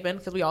going to cave in,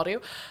 because we all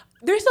do,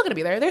 they're still going to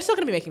be there. They're still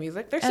going to be making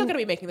music. They're still going to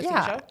be making this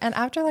TV show. And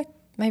after, like,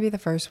 maybe the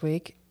first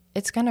week,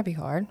 it's going to be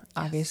hard,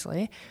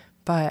 obviously.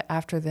 But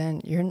after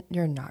then,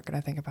 you're not going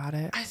to think about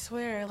it. I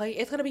swear. Like,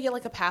 it's going to be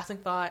like a passing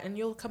thought, and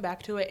you'll come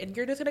back to it, and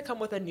you're just going to come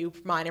with a new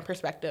mind and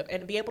perspective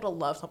and be able to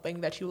love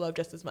something that you love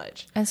just as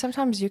much. And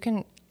sometimes you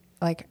can,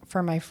 like,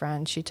 for my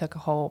friend, she took a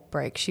whole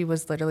break. She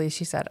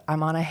said,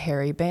 I'm on a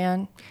Harry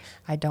ban.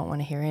 I don't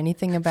want to hear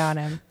anything about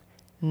him.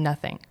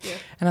 Nothing. Yeah.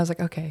 And I was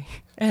like, okay.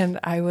 And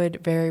I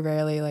would very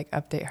rarely, like,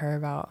 update her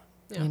about,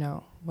 you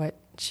know, what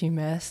she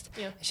missed.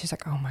 Yeah. And she's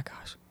like, oh, my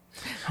gosh.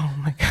 Oh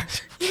my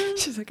gosh.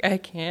 She's like, I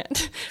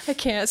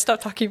can't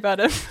stop talking about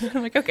him.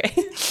 I'm like, okay.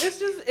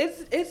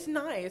 It's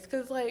nice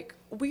because like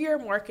we are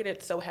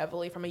marketed so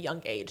heavily from a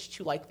young age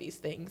to like these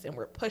things, and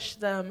we're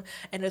pushed them,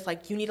 and it's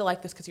like, you need to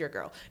like this because you're a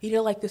girl, you need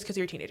to like this because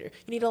you're a teenager,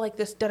 you need to like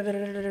this da da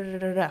da da da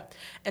da da.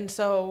 And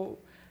so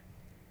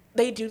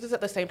they do this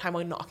at the same time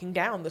while knocking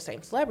down the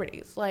same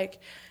celebrities. Like,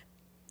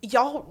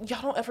 y'all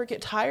don't ever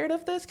get tired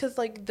of this? Because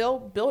like they'll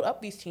build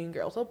up these teen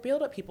girls, they'll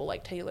build up people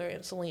like Taylor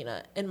and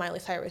Selena and Miley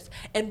Cyrus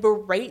and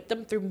berate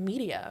them through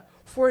media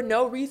for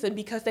no reason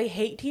because they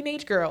hate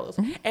teenage girls.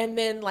 And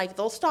then like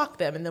they'll stalk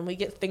them, and then we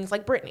get things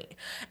like Britney.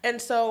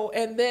 And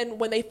then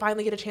when they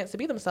finally get a chance to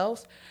be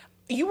themselves,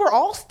 you were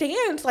all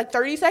stans like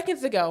 30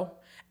 seconds ago,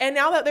 and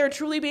now that they're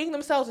truly being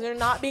themselves and they're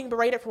not being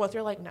berated for once,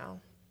 they're like, no.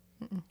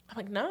 I'm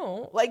like,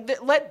 no. Like,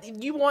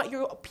 you want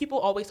your people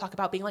always talk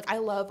about being like, I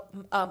love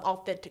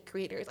authentic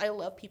creators. I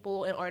love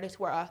people and artists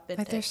who are authentic.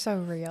 Like, they're so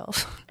real.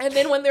 And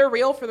then when they're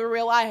real for the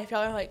real life,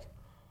 y'all are like,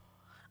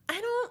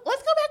 let's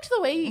go back to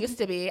the way you used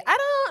to be.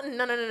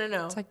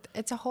 No. It's like,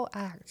 it's a whole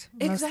act.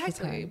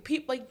 Exactly.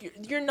 People,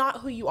 like, you're not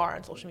who you are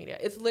on social media.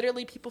 It's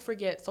literally, people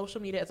forget social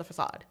media is a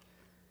facade.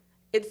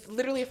 It's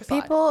literally a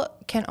facade. People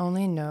can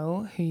only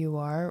know who you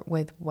are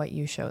with what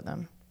you show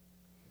them.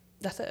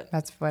 That's it.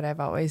 That's what I've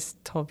always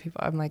told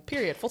people. I'm like,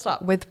 period, full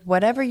stop. With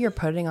whatever you're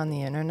putting on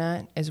the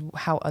internet is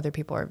how other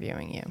people are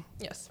viewing you.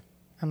 Yes.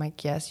 I'm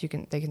like, yes,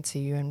 they can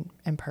see you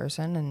in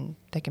person, and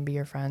they can be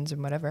your friends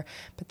and whatever,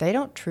 but they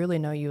don't truly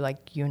know you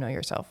like you know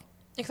yourself.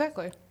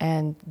 Exactly.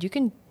 And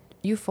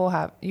you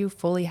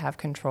fully have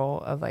control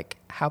of like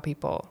how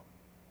people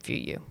view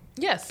you.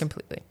 Yes.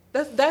 Completely.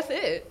 That's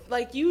it.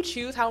 Like, you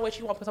choose how much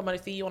you want somebody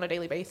to see you on a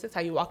daily basis,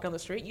 how you walk down the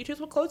street. You choose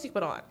what clothes you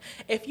put on.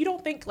 If you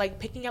don't think, like,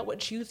 picking out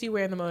what shoes you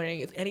wear in the morning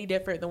is any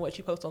different than what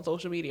you post on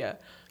social media,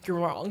 you're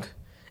wrong.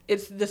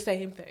 It's the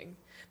same thing.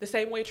 The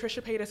same way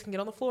Trisha Paytas can get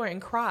on the floor and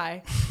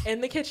cry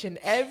in the kitchen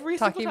every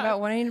single time. Talking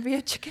about wanting to be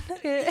a chicken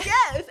nugget.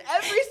 Yes,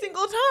 every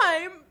single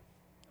time.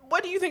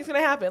 What do you think is going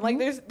to happen? Like,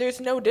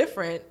 there's no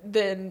different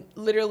than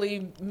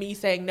literally me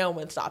saying no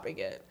and stopping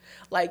it.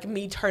 Like,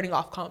 me turning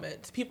off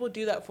comments. People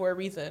do that for a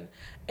reason,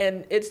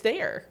 and it's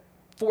there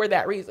for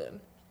that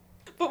reason.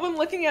 But when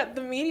looking at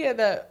the media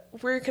that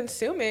we're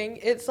consuming,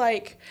 it's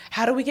like,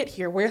 how do we get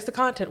here? Where's the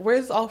content?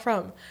 Where's this all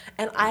from?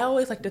 And I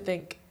always like to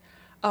think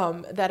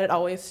that it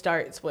always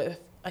starts with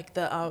like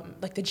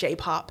the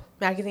J-pop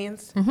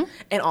magazines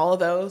and all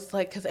of those.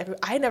 Like, because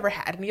I never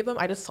had any of them.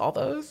 I just saw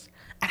those.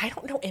 And I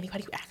don't know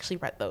anybody who actually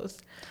read those.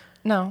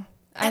 No.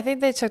 I think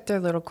they took their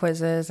little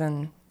quizzes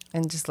and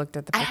just looked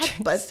at the pictures. I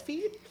had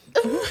BuzzFeed.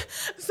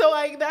 So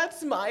like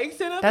that's my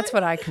extent of That's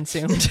what I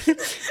consumed.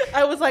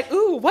 I was like,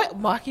 ooh, what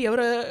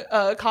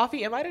macchiato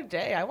coffee am I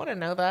today? I want to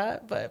know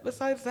that. But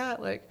besides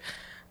that, like,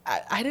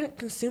 I didn't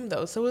consume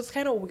those, so it was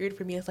kind of weird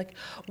for me. It's like,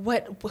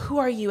 who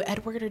are you,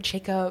 Edward or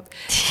Jacob?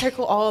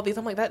 Circle all of these.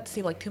 I'm like, that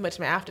seemed like too much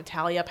to me. I have to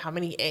tally up how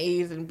many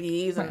A's and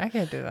B's. And I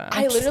can't do that.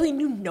 I literally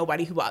knew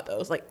nobody who bought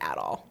those, like, at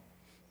all.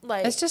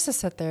 Like, it's just to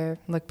sit there,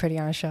 look pretty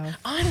on a shelf.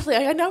 Honestly,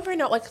 I never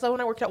know. Like, because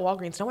when I worked at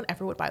Walgreens, no one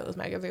ever would buy those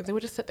magazines. They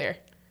would just sit there.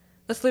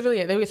 That's literally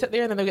it. They would sit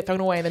there and then they would get thrown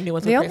away, and then new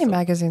ones would The only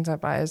magazines I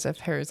buy is if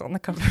Harry's on the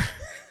cover.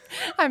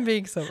 I'm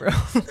being so real.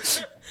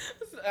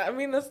 I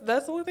mean, that's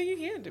the only thing you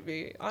can to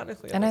be,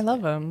 honestly. And I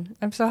love them.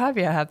 I'm so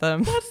happy I have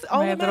them. That's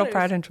all My that little matters.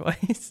 pride and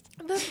choice.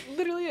 That's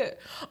literally it.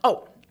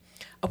 Oh,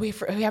 we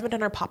haven't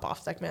done our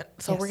pop-off segment,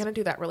 so we're going to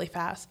do that really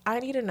fast. I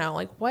need to know,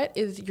 like, what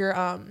is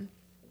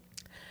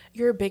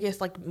your biggest,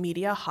 like,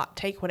 media hot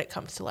take when it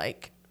comes to,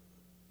 like,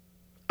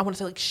 I want to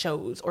say, like,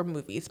 shows or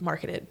movies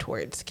marketed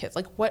towards kids?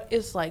 Like, what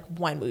is, like,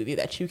 one movie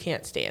that you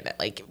can't stand that,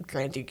 like,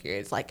 grinds your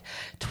gears? Like,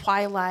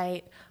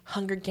 Twilight,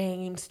 Hunger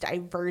Games,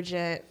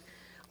 Divergent,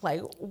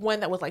 like,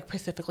 one that was, like,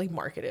 specifically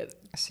marketed.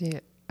 See,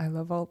 I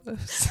love all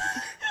those.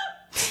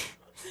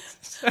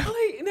 So,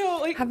 like, no,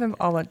 like, have them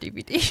all on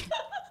DVD.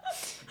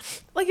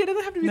 Like, it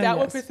doesn't have to be that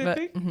one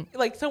specific. But,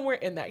 like, somewhere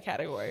in that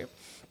category.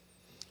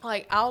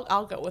 Like,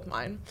 I'll go with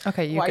mine.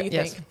 Okay, Why do you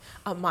think?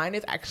 Mine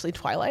is actually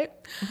Twilight.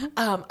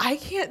 I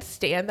can't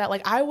stand that.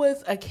 Like, I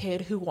was a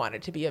kid who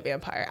wanted to be a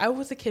vampire. I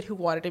was a kid who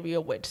wanted to be a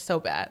witch so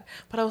bad.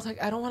 But I was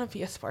like, I don't want to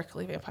be a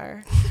sparkly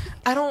vampire.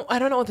 I don't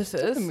know what this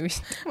is. Don't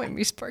make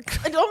me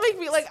sparkly. Don't make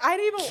me, like, I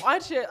didn't even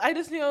watch it. I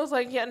just knew I was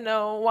like, yeah,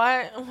 no,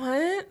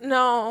 what?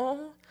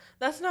 No,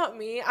 that's not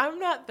me. I'm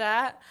not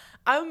that.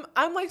 I'm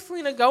like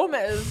Selena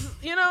Gomez,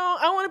 you know?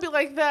 I want to be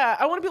like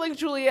that. I want to be like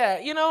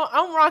Juliet, you know?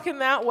 I'm rocking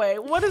that way.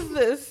 What is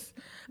this?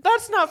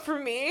 That's not for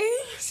me.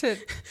 Is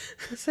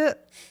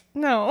it?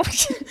 No.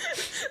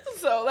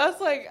 So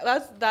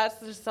that's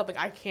just something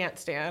I can't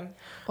stand.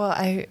 Well,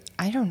 I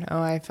don't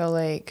know. I feel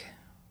like,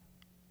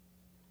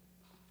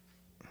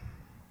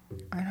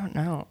 I don't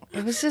know.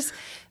 It was just,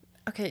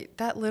 okay,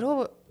 the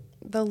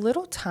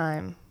little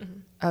time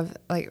of,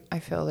 like, I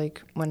feel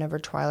like whenever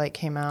Twilight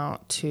came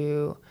out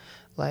to,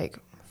 like,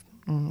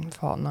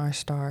 Fault in Our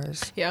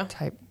Stars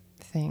type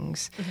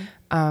things,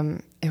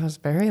 it was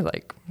very,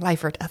 like,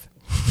 life or death.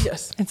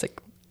 Yes. It's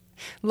like,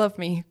 love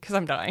me because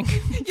I'm dying,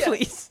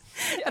 please.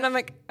 Yeah. And I'm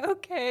like,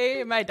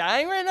 okay, am I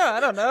dying right now? I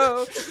don't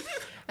know.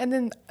 And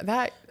then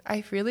that,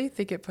 I really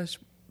think it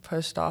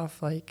pushed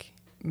off, like,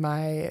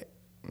 me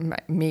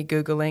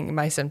Googling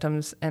my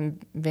symptoms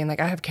and being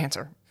like, I have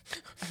cancer.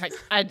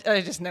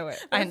 I just know it.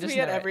 I just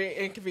know at every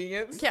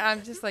inconvenience. Yeah,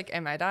 I'm just like,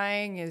 am I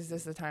dying? Is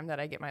this the time that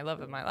I get my love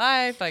of my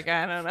life? Like,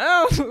 I don't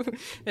know.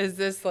 Is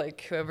this,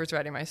 like, whoever's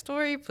writing my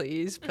story,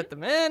 please put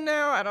them in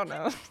now? I don't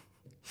know.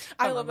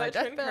 I love that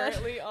trend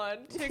currently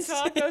on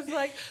TikTok. I was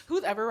like,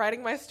 who's ever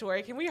writing my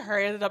story? Can we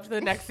hurry it up to the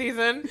next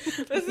season?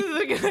 This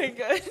isn't getting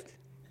good.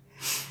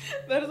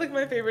 That is, like,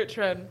 my favorite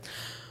trend.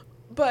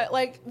 But,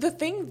 like, the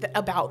thing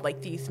about,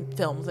 like, these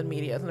films and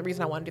medias, and the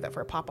reason I want to do that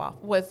for a pop-off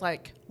was,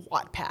 like,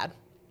 Wattpad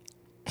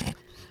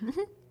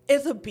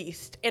is a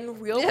beast. And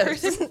real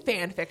person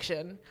fan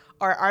fiction,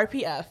 or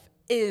RPF,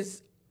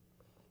 is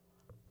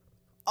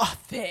a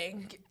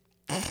thing.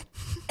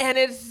 And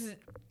it's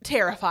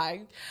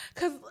terrifying.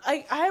 Because,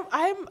 like,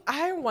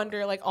 I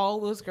wonder, like, all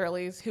those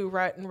girlies who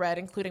read,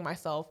 including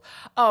myself,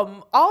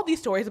 all these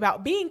stories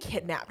about being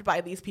kidnapped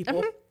by these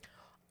people.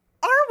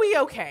 Are we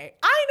okay?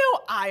 I know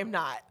I'm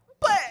not.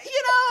 But,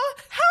 you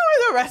know, how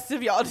are the rest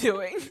of y'all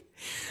doing?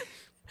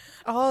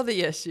 All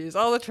the issues,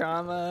 all the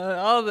trauma,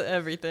 all the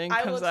everything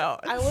comes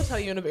out. I will tell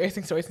you an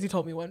embarrassing story since you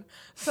told me one.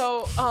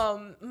 So,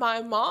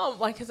 my mom,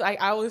 like, because I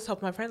always tell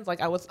my friends, like,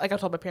 I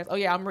told my parents, oh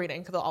yeah, I'm reading,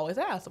 because they'll always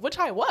ask, which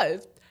I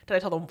was. Did I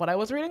tell them what I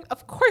was reading?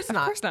 Of course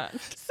not. Of course not.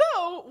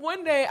 So,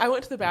 one day I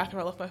went to the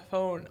bathroom, I left my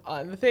phone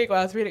on the thing while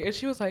I was reading, and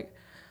she was like,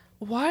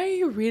 why are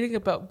you reading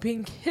about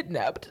being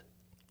kidnapped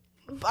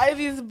by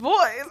these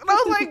boys? And I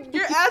was like,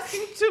 you're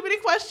asking too many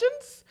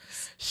questions?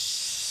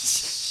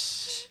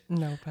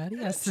 Nobody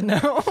has to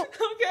know.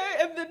 Okay,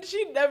 and then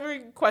she never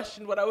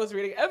questioned what I was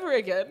reading ever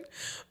again.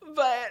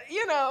 But,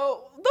 you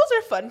know, those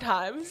are fun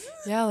times.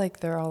 Yeah,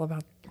 like, they're all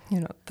about, you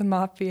know, the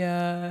mafia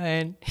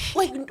and...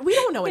 Like, we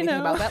don't know anything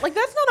about that. Like,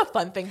 that's not a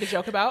fun thing to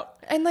joke about.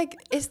 And, like,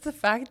 it's the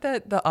fact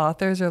that the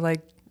authors are,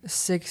 like,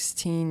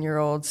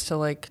 16-year-olds to,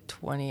 like,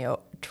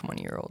 20-year-olds.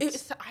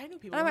 I knew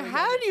people. I'm like,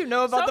 how do you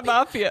know about the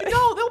mafia?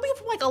 No, they'll be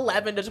from like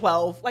 11 to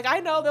 12. Like, I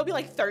know they'll be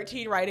like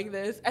 13 writing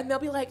this, and they'll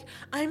be like,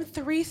 I'm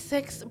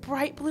 3'6",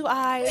 bright blue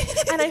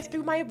eyes, and I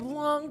threw my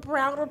long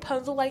brown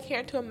Rapunzel-like hair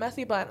into a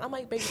messy bun. I'm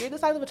like, baby, you're the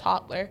size of a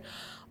toddler.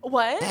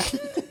 What?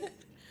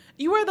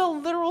 You are the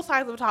literal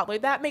size of a toddler.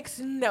 That makes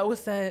no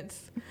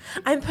sense.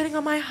 I'm putting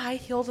on my high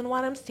heels, and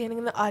while I'm standing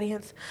in the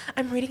audience,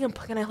 I'm reading a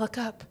book, and I look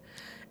up,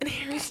 and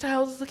Harry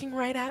Styles is looking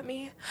right at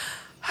me.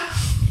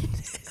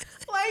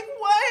 Like,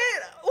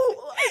 what?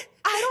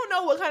 I don't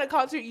know what kind of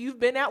concert you've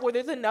been at where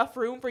there's enough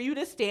room for you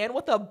to stand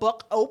with a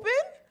book open.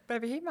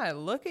 Baby, he might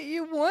look at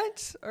you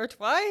once or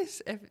twice.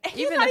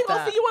 He's not even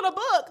gonna see you on a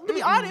book. To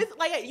be honest,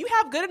 like, you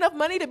have good enough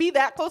money to be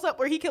that close up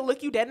where he can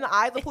look you dead in the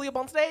eyes and pull you up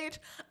on stage.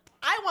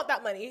 I want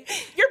that money.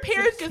 Your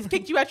parents just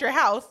kicked you at your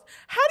house.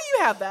 How do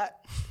you have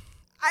that?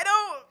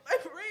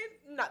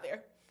 I'm not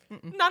there.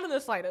 Not in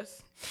the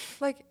slightest.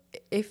 Like,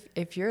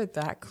 if you're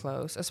that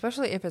close,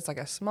 especially if it's like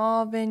a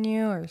small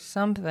venue or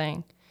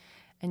something,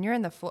 and you're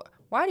in the floor,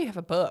 why do you have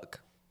a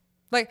book?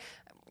 Like,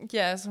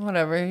 yes,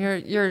 whatever.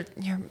 You're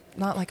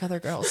not like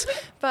other girls,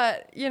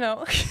 but you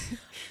know,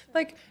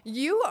 like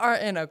you are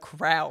in a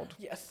crowd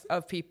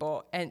of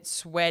people and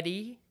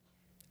sweaty,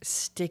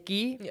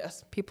 sticky.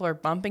 Yes. People are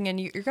bumping and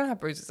you're gonna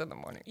have bruises in the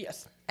morning.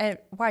 Yes. And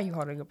why are you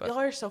holding a book? Y'all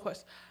are so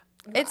close.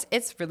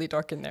 It's really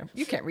dark in there.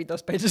 You can't read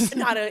those pages.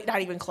 Not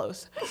even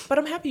close. But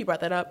I'm happy you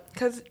brought that up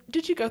because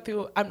did you go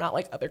through I'm not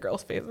like other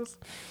girls phases?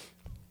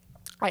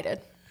 I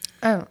did.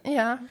 Oh,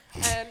 yeah.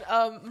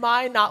 And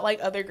my not like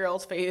other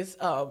girls phase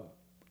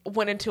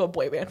went into a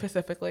boy band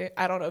specifically.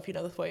 I don't know if you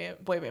know this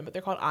boy band, but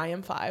they're called I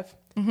Am 5.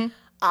 Mm-hmm.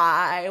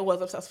 I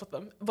was obsessed with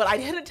them, but I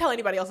didn't tell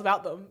anybody else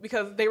about them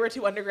because they were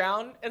too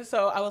underground. And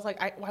so I was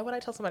like, why would I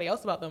tell somebody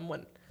else about them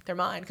when they're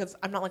mine? Because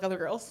I'm not like other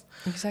girls.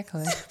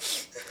 Exactly.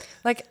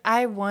 Like,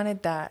 I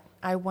wanted that.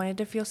 I wanted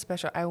to feel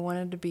special. I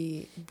wanted to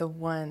be the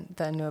one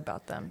that knew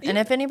about them. Yeah. And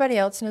if anybody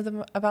else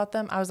knew about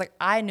them, I was like,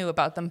 I knew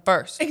about them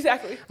first.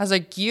 Exactly. I was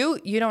like, you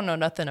don't know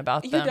nothing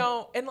about them. You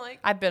don't. And like,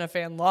 I've been a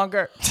fan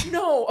longer.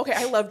 No. Okay.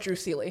 I love Drew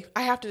Seeley.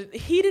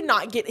 He does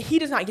not get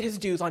his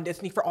dues on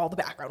Disney for all the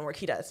background work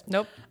he does.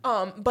 Nope.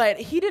 But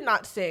he did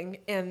not sing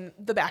in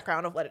the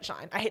background of Let It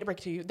Shine. I hate to break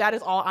it to you. That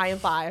is all I Am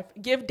 5.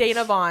 Give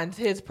Dana Vaughn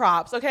his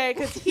props. Okay.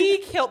 Cause he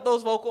killed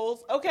those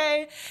vocals.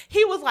 Okay.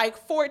 He was like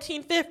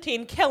 14,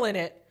 15 killing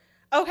it.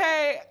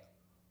 Okay,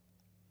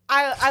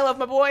 I love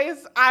my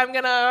boys. I'm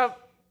gonna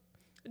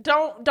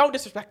don't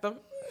disrespect them.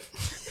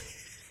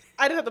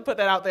 I just have to put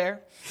that out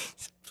there.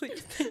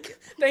 Please,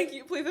 thank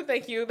you, please and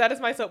thank you. That is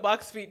my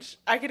soapbox speech.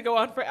 I could go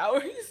on for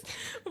hours,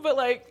 but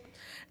like,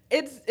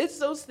 it's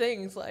those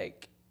things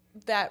like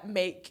that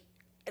make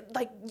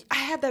like I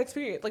had that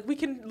experience. Like we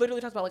can literally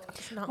talk about like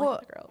it's not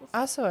like the girls.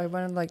 Also, I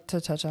wanted like to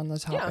touch on the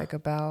topic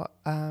about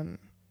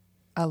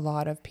a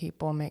lot of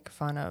people make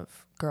fun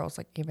of girls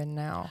like even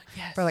now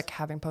for like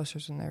having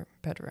posters in their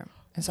bedroom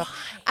and stuff.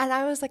 And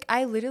I was like,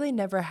 I literally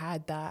never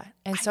had that.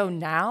 And so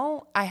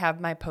now I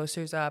have my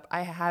posters up.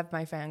 I have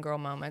my fangirl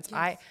moments.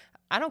 Yes.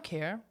 I don't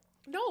care.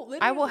 No,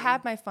 literally. I will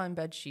have my fun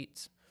bed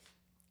sheets.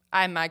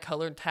 My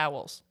colored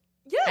towels.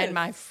 Yes. And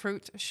my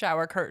fruit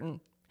shower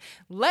curtain.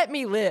 Let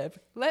me live.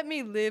 Let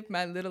me live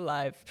my little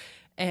life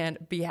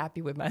and be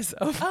happy with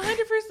myself.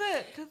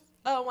 100%.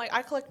 Like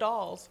I collect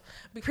dolls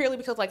purely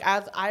because like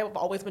as I've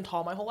always been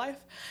tall my whole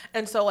life,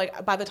 and so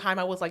like by the time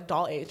I was like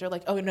doll age, they're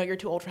like, oh no, you're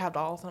too old to have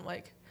dolls. And I'm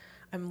like,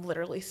 I'm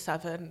literally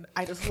 7.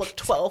 I just look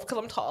 12 because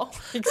I'm tall.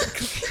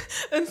 Exactly.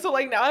 And so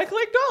like now I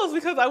collect dolls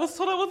because I was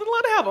told I wasn't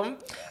allowed to have them.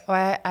 Oh,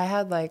 I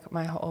had like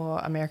my whole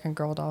American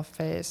Girl doll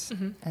phase,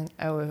 and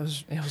it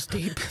was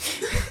deep.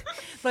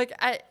 Like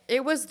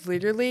it was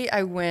literally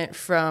I went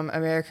from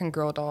American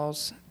Girl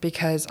dolls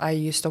because I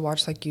used to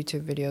watch like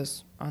YouTube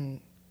videos on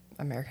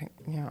American,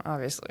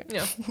 obviously.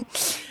 Yeah.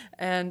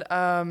 And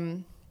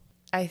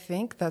I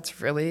think that's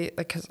really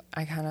like because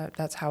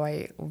that's how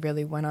I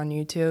really went on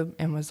YouTube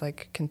and was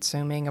like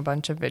consuming a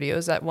bunch of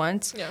videos at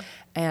once. Yeah.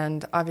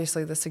 And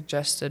obviously the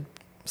suggested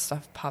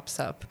stuff pops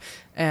up,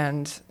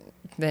 and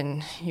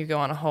then you go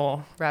on a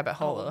whole rabbit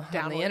hole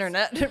on the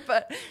internet.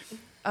 But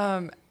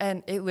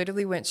and it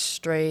literally went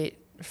straight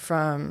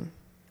from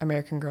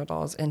American Girl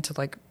dolls into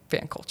like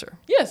fan culture.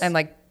 Yes. And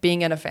like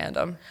being in a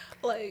fandom.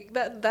 Like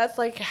that's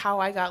like how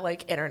I got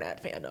like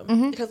internet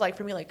fandom. Because like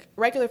for me, like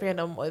regular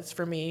fandom was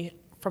for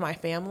my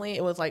family,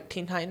 it was like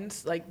Teen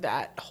Titans, like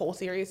that whole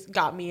series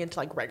got me into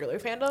like regular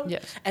fandom.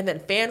 Yes. And then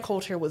fan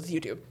culture was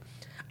YouTube.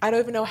 I don't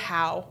even know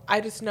how.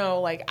 I just know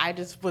like I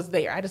just was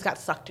there. I just got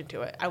sucked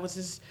into it. I was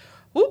just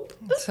whoop.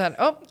 Said,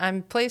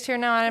 I'm placed here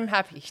now and I'm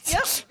happy.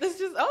 Yep. This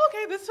just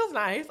okay, this feels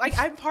nice. Like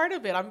I'm part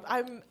of it.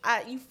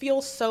 You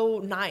feel so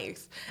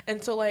nice.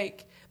 And so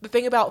like the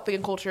thing about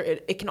fan culture,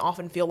 it can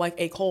often feel like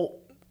a cult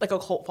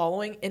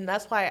following, and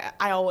that's why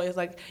I always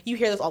like you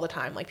hear this all the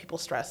time. Like people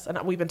stress,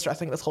 and we've been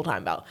stressing this whole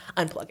time about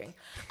unplugging.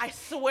 I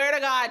swear to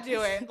God,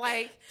 do it.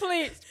 Like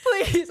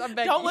please, I'm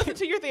begging. Don't listen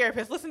to your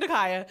therapist. Listen to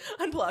Kiya.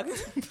 Unplug,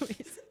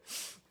 please.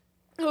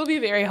 It would be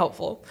very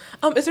helpful.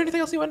 Is there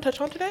anything else you want to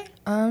touch on today?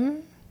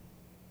 I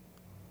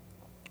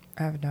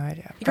have no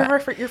idea.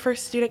 You're your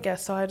first student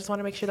guest, so I just want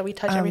to make sure that we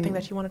touch everything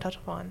that you want to touch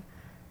upon.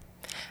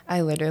 I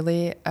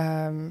literally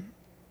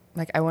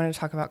I wanted to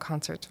talk about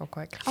concerts real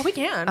quick. Oh, we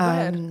can. Go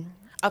ahead.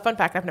 A fun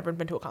fact, I've never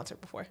been to a concert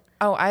before.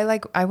 Oh,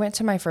 I went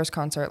to my first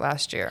concert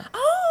last year.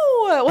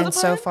 Oh, was it fun?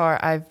 So far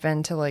I've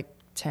been to like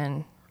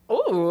 10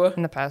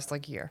 in the past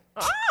like year.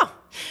 Ah.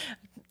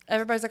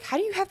 Everybody's like, how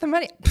do you have the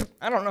money?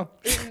 I don't know.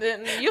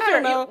 I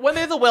don't know. When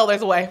there's a will,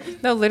 there's a way.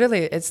 No,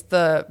 literally, it's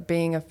the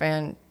being a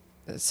fan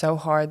so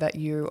hard that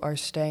you are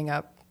staying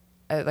up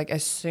like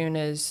as soon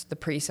as the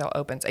pre-sale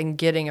opens, and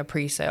getting a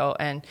pre-sale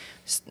and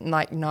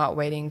like not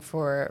waiting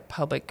for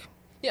public,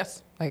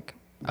 like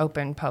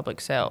open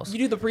public sales. You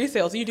do the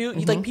pre-sales. You do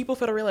like people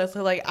fail to realize.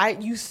 So like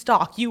you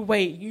stock, you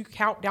wait, you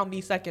count down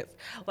these seconds.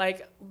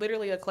 Like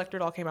literally, a collector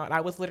doll came out, and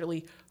I was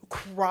literally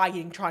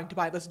crying trying to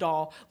buy this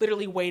doll.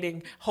 Literally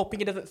waiting,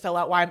 hoping it doesn't sell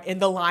out while I'm in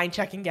the line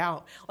checking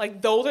out.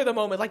 Like those are the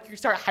moments like you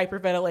start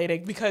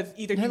hyperventilating because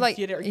either you like,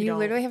 get it or you don't. You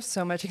literally have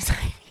so much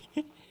anxiety.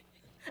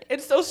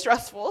 It's so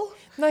stressful.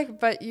 Like,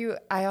 but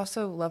I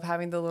also love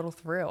having the little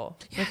thrill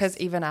because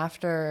even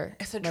after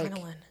it's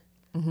adrenaline.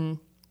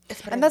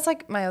 Like, and that's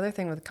like my other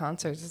thing with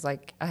concerts is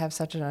like I have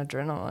such an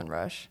adrenaline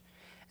rush,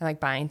 and like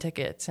buying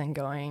tickets and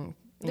going,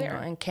 you know,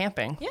 and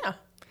camping. Yeah.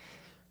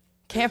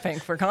 Camping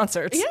for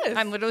concerts. Yes.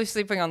 I'm literally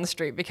sleeping on the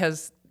street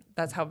because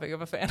that's how big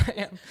of a fan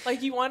I am.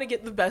 Like you want to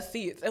get the best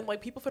seats, and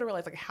like people fail to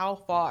realize like how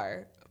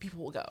far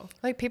people will go.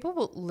 Like people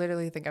will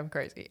literally think I'm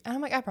crazy, and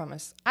I'm like, I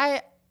promise,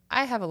 I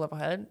have a level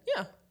head.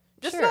 Yeah.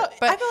 Just sure,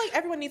 but I feel like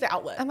everyone needs an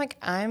outlet. I'm like,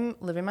 I'm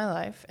living my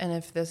life, and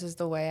if this is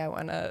the way I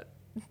want to,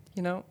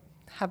 you know,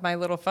 have my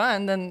little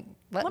fun, then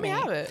let me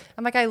have it.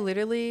 I'm like, I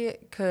literally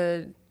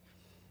could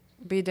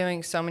be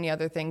doing so many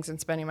other things and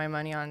spending my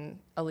money on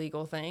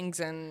illegal things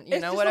and you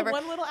know whatever. It's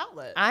just one little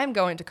outlet. I'm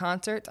going to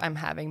concerts. I'm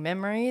having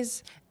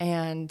memories,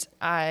 and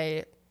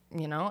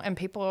and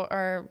people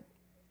are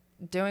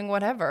doing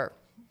whatever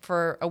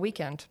for a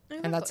weekend,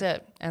 and that's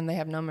it, and they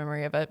have no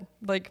memory of it.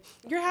 Like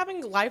you're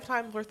having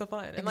lifetimes worth of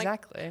fun. And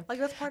exactly. Like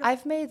that's part of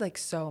I've made like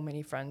so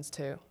many friends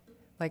too,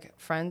 like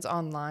friends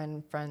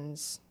online,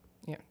 friends.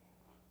 You know,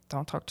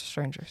 don't talk to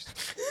strangers.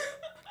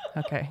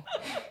 Okay,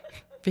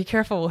 be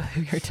careful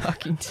who you're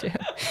talking to.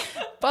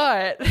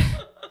 But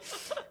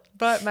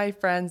my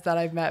friends that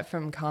I've met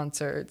from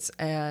concerts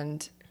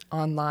and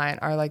online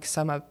are like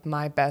some of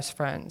my best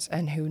friends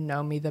and who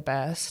know me the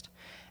best,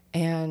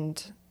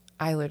 and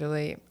I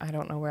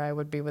don't know where I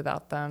would be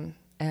without them.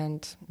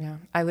 And yeah,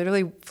 I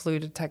literally flew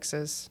to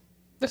Texas.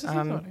 This is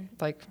funny.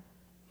 Like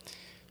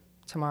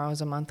tomorrow is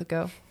a month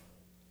ago.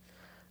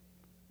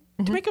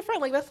 To make a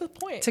friend, like that's the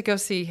point. To go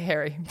see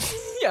Harry.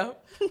 Yeah.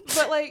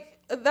 But like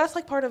that's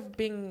like part of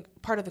being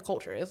part of the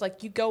culture. It's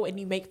like you go and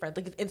you make friends.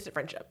 Like it's instant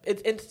friendship.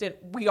 It's instant.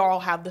 We all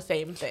have the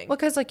same thing. Well,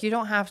 because like you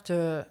don't have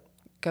to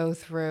go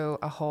through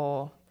a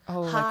whole hi,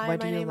 like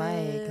what do you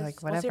like?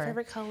 Like whatever. What's your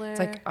favorite color? It's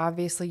like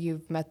obviously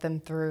you've met them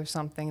through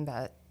something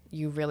that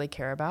you really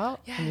care about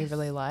and you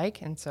really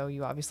like, and so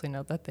you obviously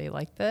know that they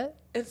liked it.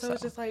 And so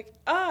it's just like,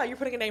 you're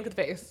putting a name to the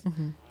face.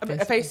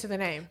 A face to the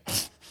name.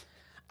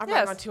 I'm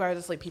running on 2 hours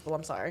of sleep, people.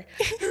 I'm sorry.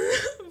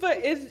 But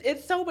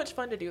it's so much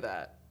fun to do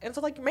that. And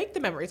so, like, make the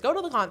memories. Go to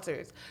the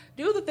concerts.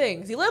 Do the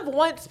things. You live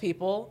once,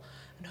 people.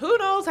 And who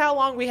knows how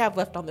long we have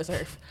left on this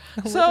earth.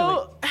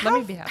 So, let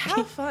me be happy.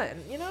 Have fun,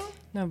 you know?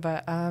 No,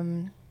 but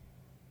I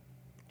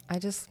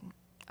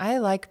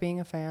like being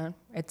a fan.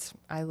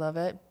 I love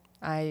it.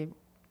 I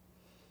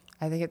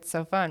think it's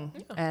so fun.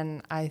 Yeah.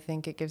 And I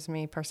think it gives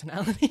me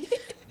personality.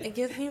 It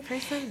gives me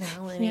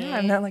personality. Yeah,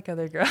 I'm not like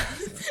other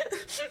girls.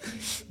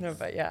 No,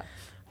 but yeah.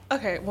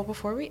 Okay, well,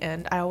 before we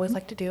end, I always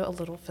like to do a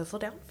little fizzle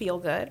down feel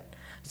good.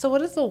 So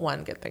what is the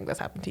one good thing that's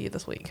happened to you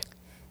this week?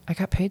 I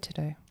got paid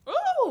today.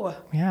 Ooh!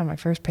 Yeah, my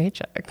first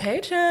paycheck.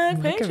 Paycheck.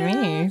 Look at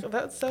me.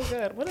 That's so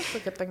good. What is the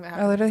good thing that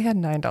happened? I literally had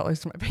 $9 in my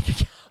bank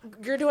account.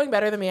 You're doing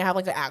better than me. I have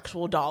like the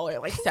actual dollar,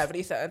 like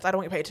 70 cents. I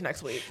don't get paid till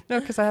next week. No,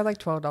 because I had like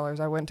 $12.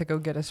 I went to go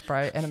get a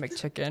Sprite and a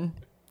McChicken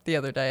the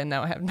other day, and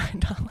now I have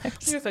 $9. Like I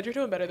said, you're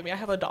doing better than me. I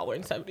have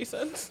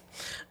 $1.70.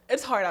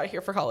 It's hard out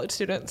here for college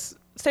students.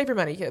 Save your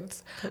money,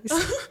 kids. This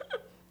is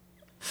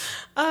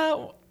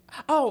a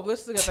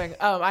good thing.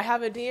 I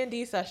have a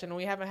D&D session.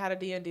 We haven't had a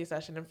D&D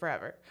session in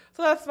forever.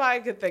 So that's my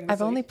good thing this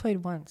I've only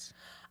played once.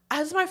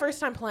 This is my first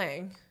time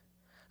playing.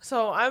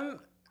 So I'm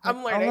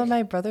learning. All of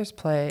my brothers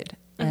played,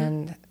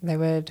 and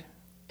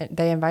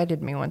they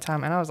invited me one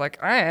time, and I was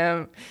like,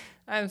 I'm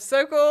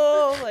so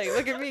cool. Like,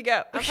 look at me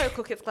go. I'm part of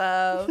Cool Kids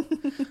Club.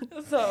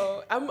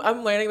 So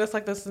I'm learning this.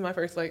 Like, this is my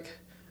first,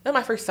 not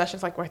my first session.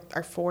 It's like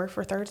our fourth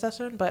or third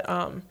session. But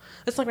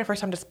this is like my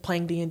first time just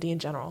playing D&D in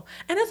general.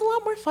 And it's a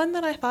lot more fun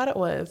than I thought it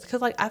was.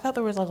 Because, like, I thought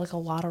there was, like a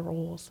lot of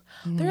rules.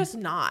 There's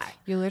not.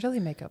 You literally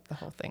make up the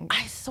whole thing.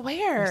 I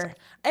swear.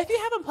 If you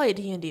haven't played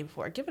D&D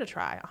before, give it a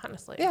try,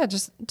 honestly. Yeah,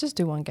 just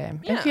do one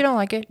game. Yeah. If you don't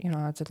like it, you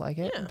don't have to like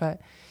it. Yeah.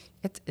 But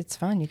it's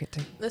fun. You get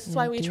to. This is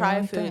why we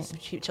try foods,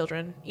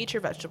 children. Eat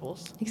your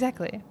vegetables.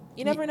 Exactly.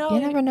 You never know.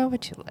 You never know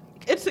what you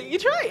like. You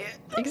try it.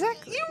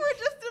 Exactly. You were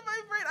just in my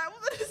brain. I was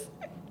gonna say.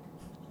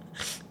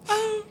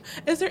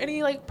 Is there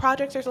any like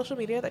projects or social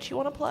media that you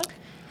want to plug?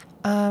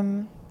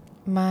 I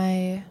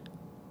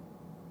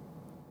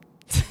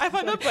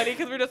find that funny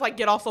because we're just like,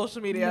 get off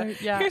social media. No,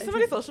 yeah. Here's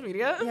somebody's social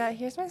media. Yeah,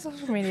 here's my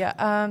social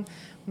media.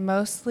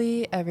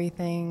 Mostly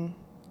everything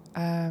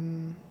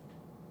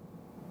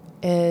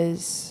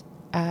is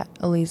at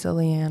Elise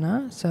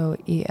Leanna, so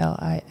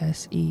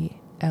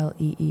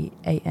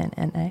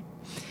ELISELEEANNA.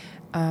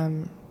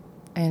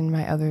 And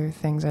my other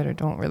things I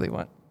don't really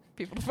want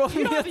people to follow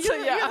me.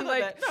 I'm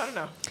like,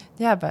 no.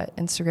 Yeah, but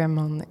Instagram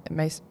only.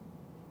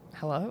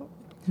 Hello?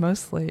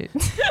 Mostly.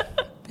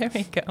 There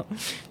we go.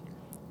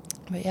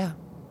 But yeah,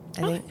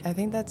 I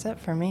think that's it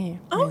for me.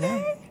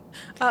 Okay.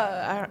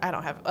 I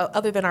don't have,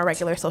 other than our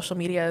regular social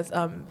medias,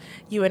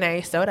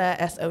 UNA SOTA,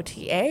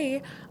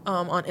 SOTA,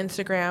 on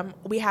Instagram.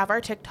 We have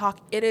our TikTok.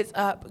 It is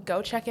up.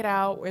 Go check it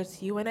out.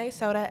 It's UNA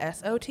SOTA,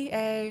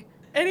 SOTA.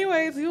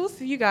 Anyways, we will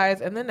see you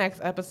guys in the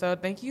next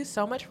episode. Thank you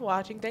so much for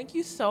watching. Thank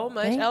you so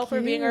much, Elle, for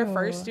being our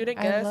first student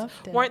guest. I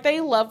loved it. Weren't they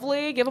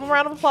lovely? Give them a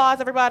round of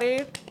applause,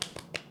 everybody.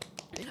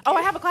 Oh,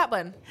 I have a clap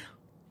button.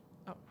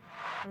 Oh,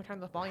 let me turn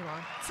the volume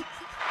on.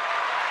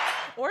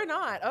 Or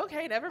not.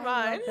 Okay, never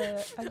mind. I love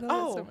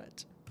it so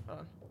much. Hold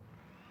on.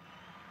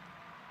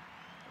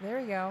 There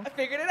we go. I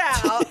figured it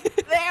out.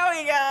 There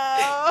we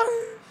go.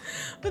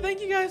 But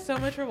thank you guys so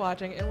much for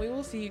watching, and we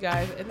will see you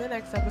guys in the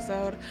next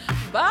episode.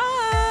 Bye.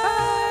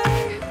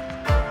 Bye.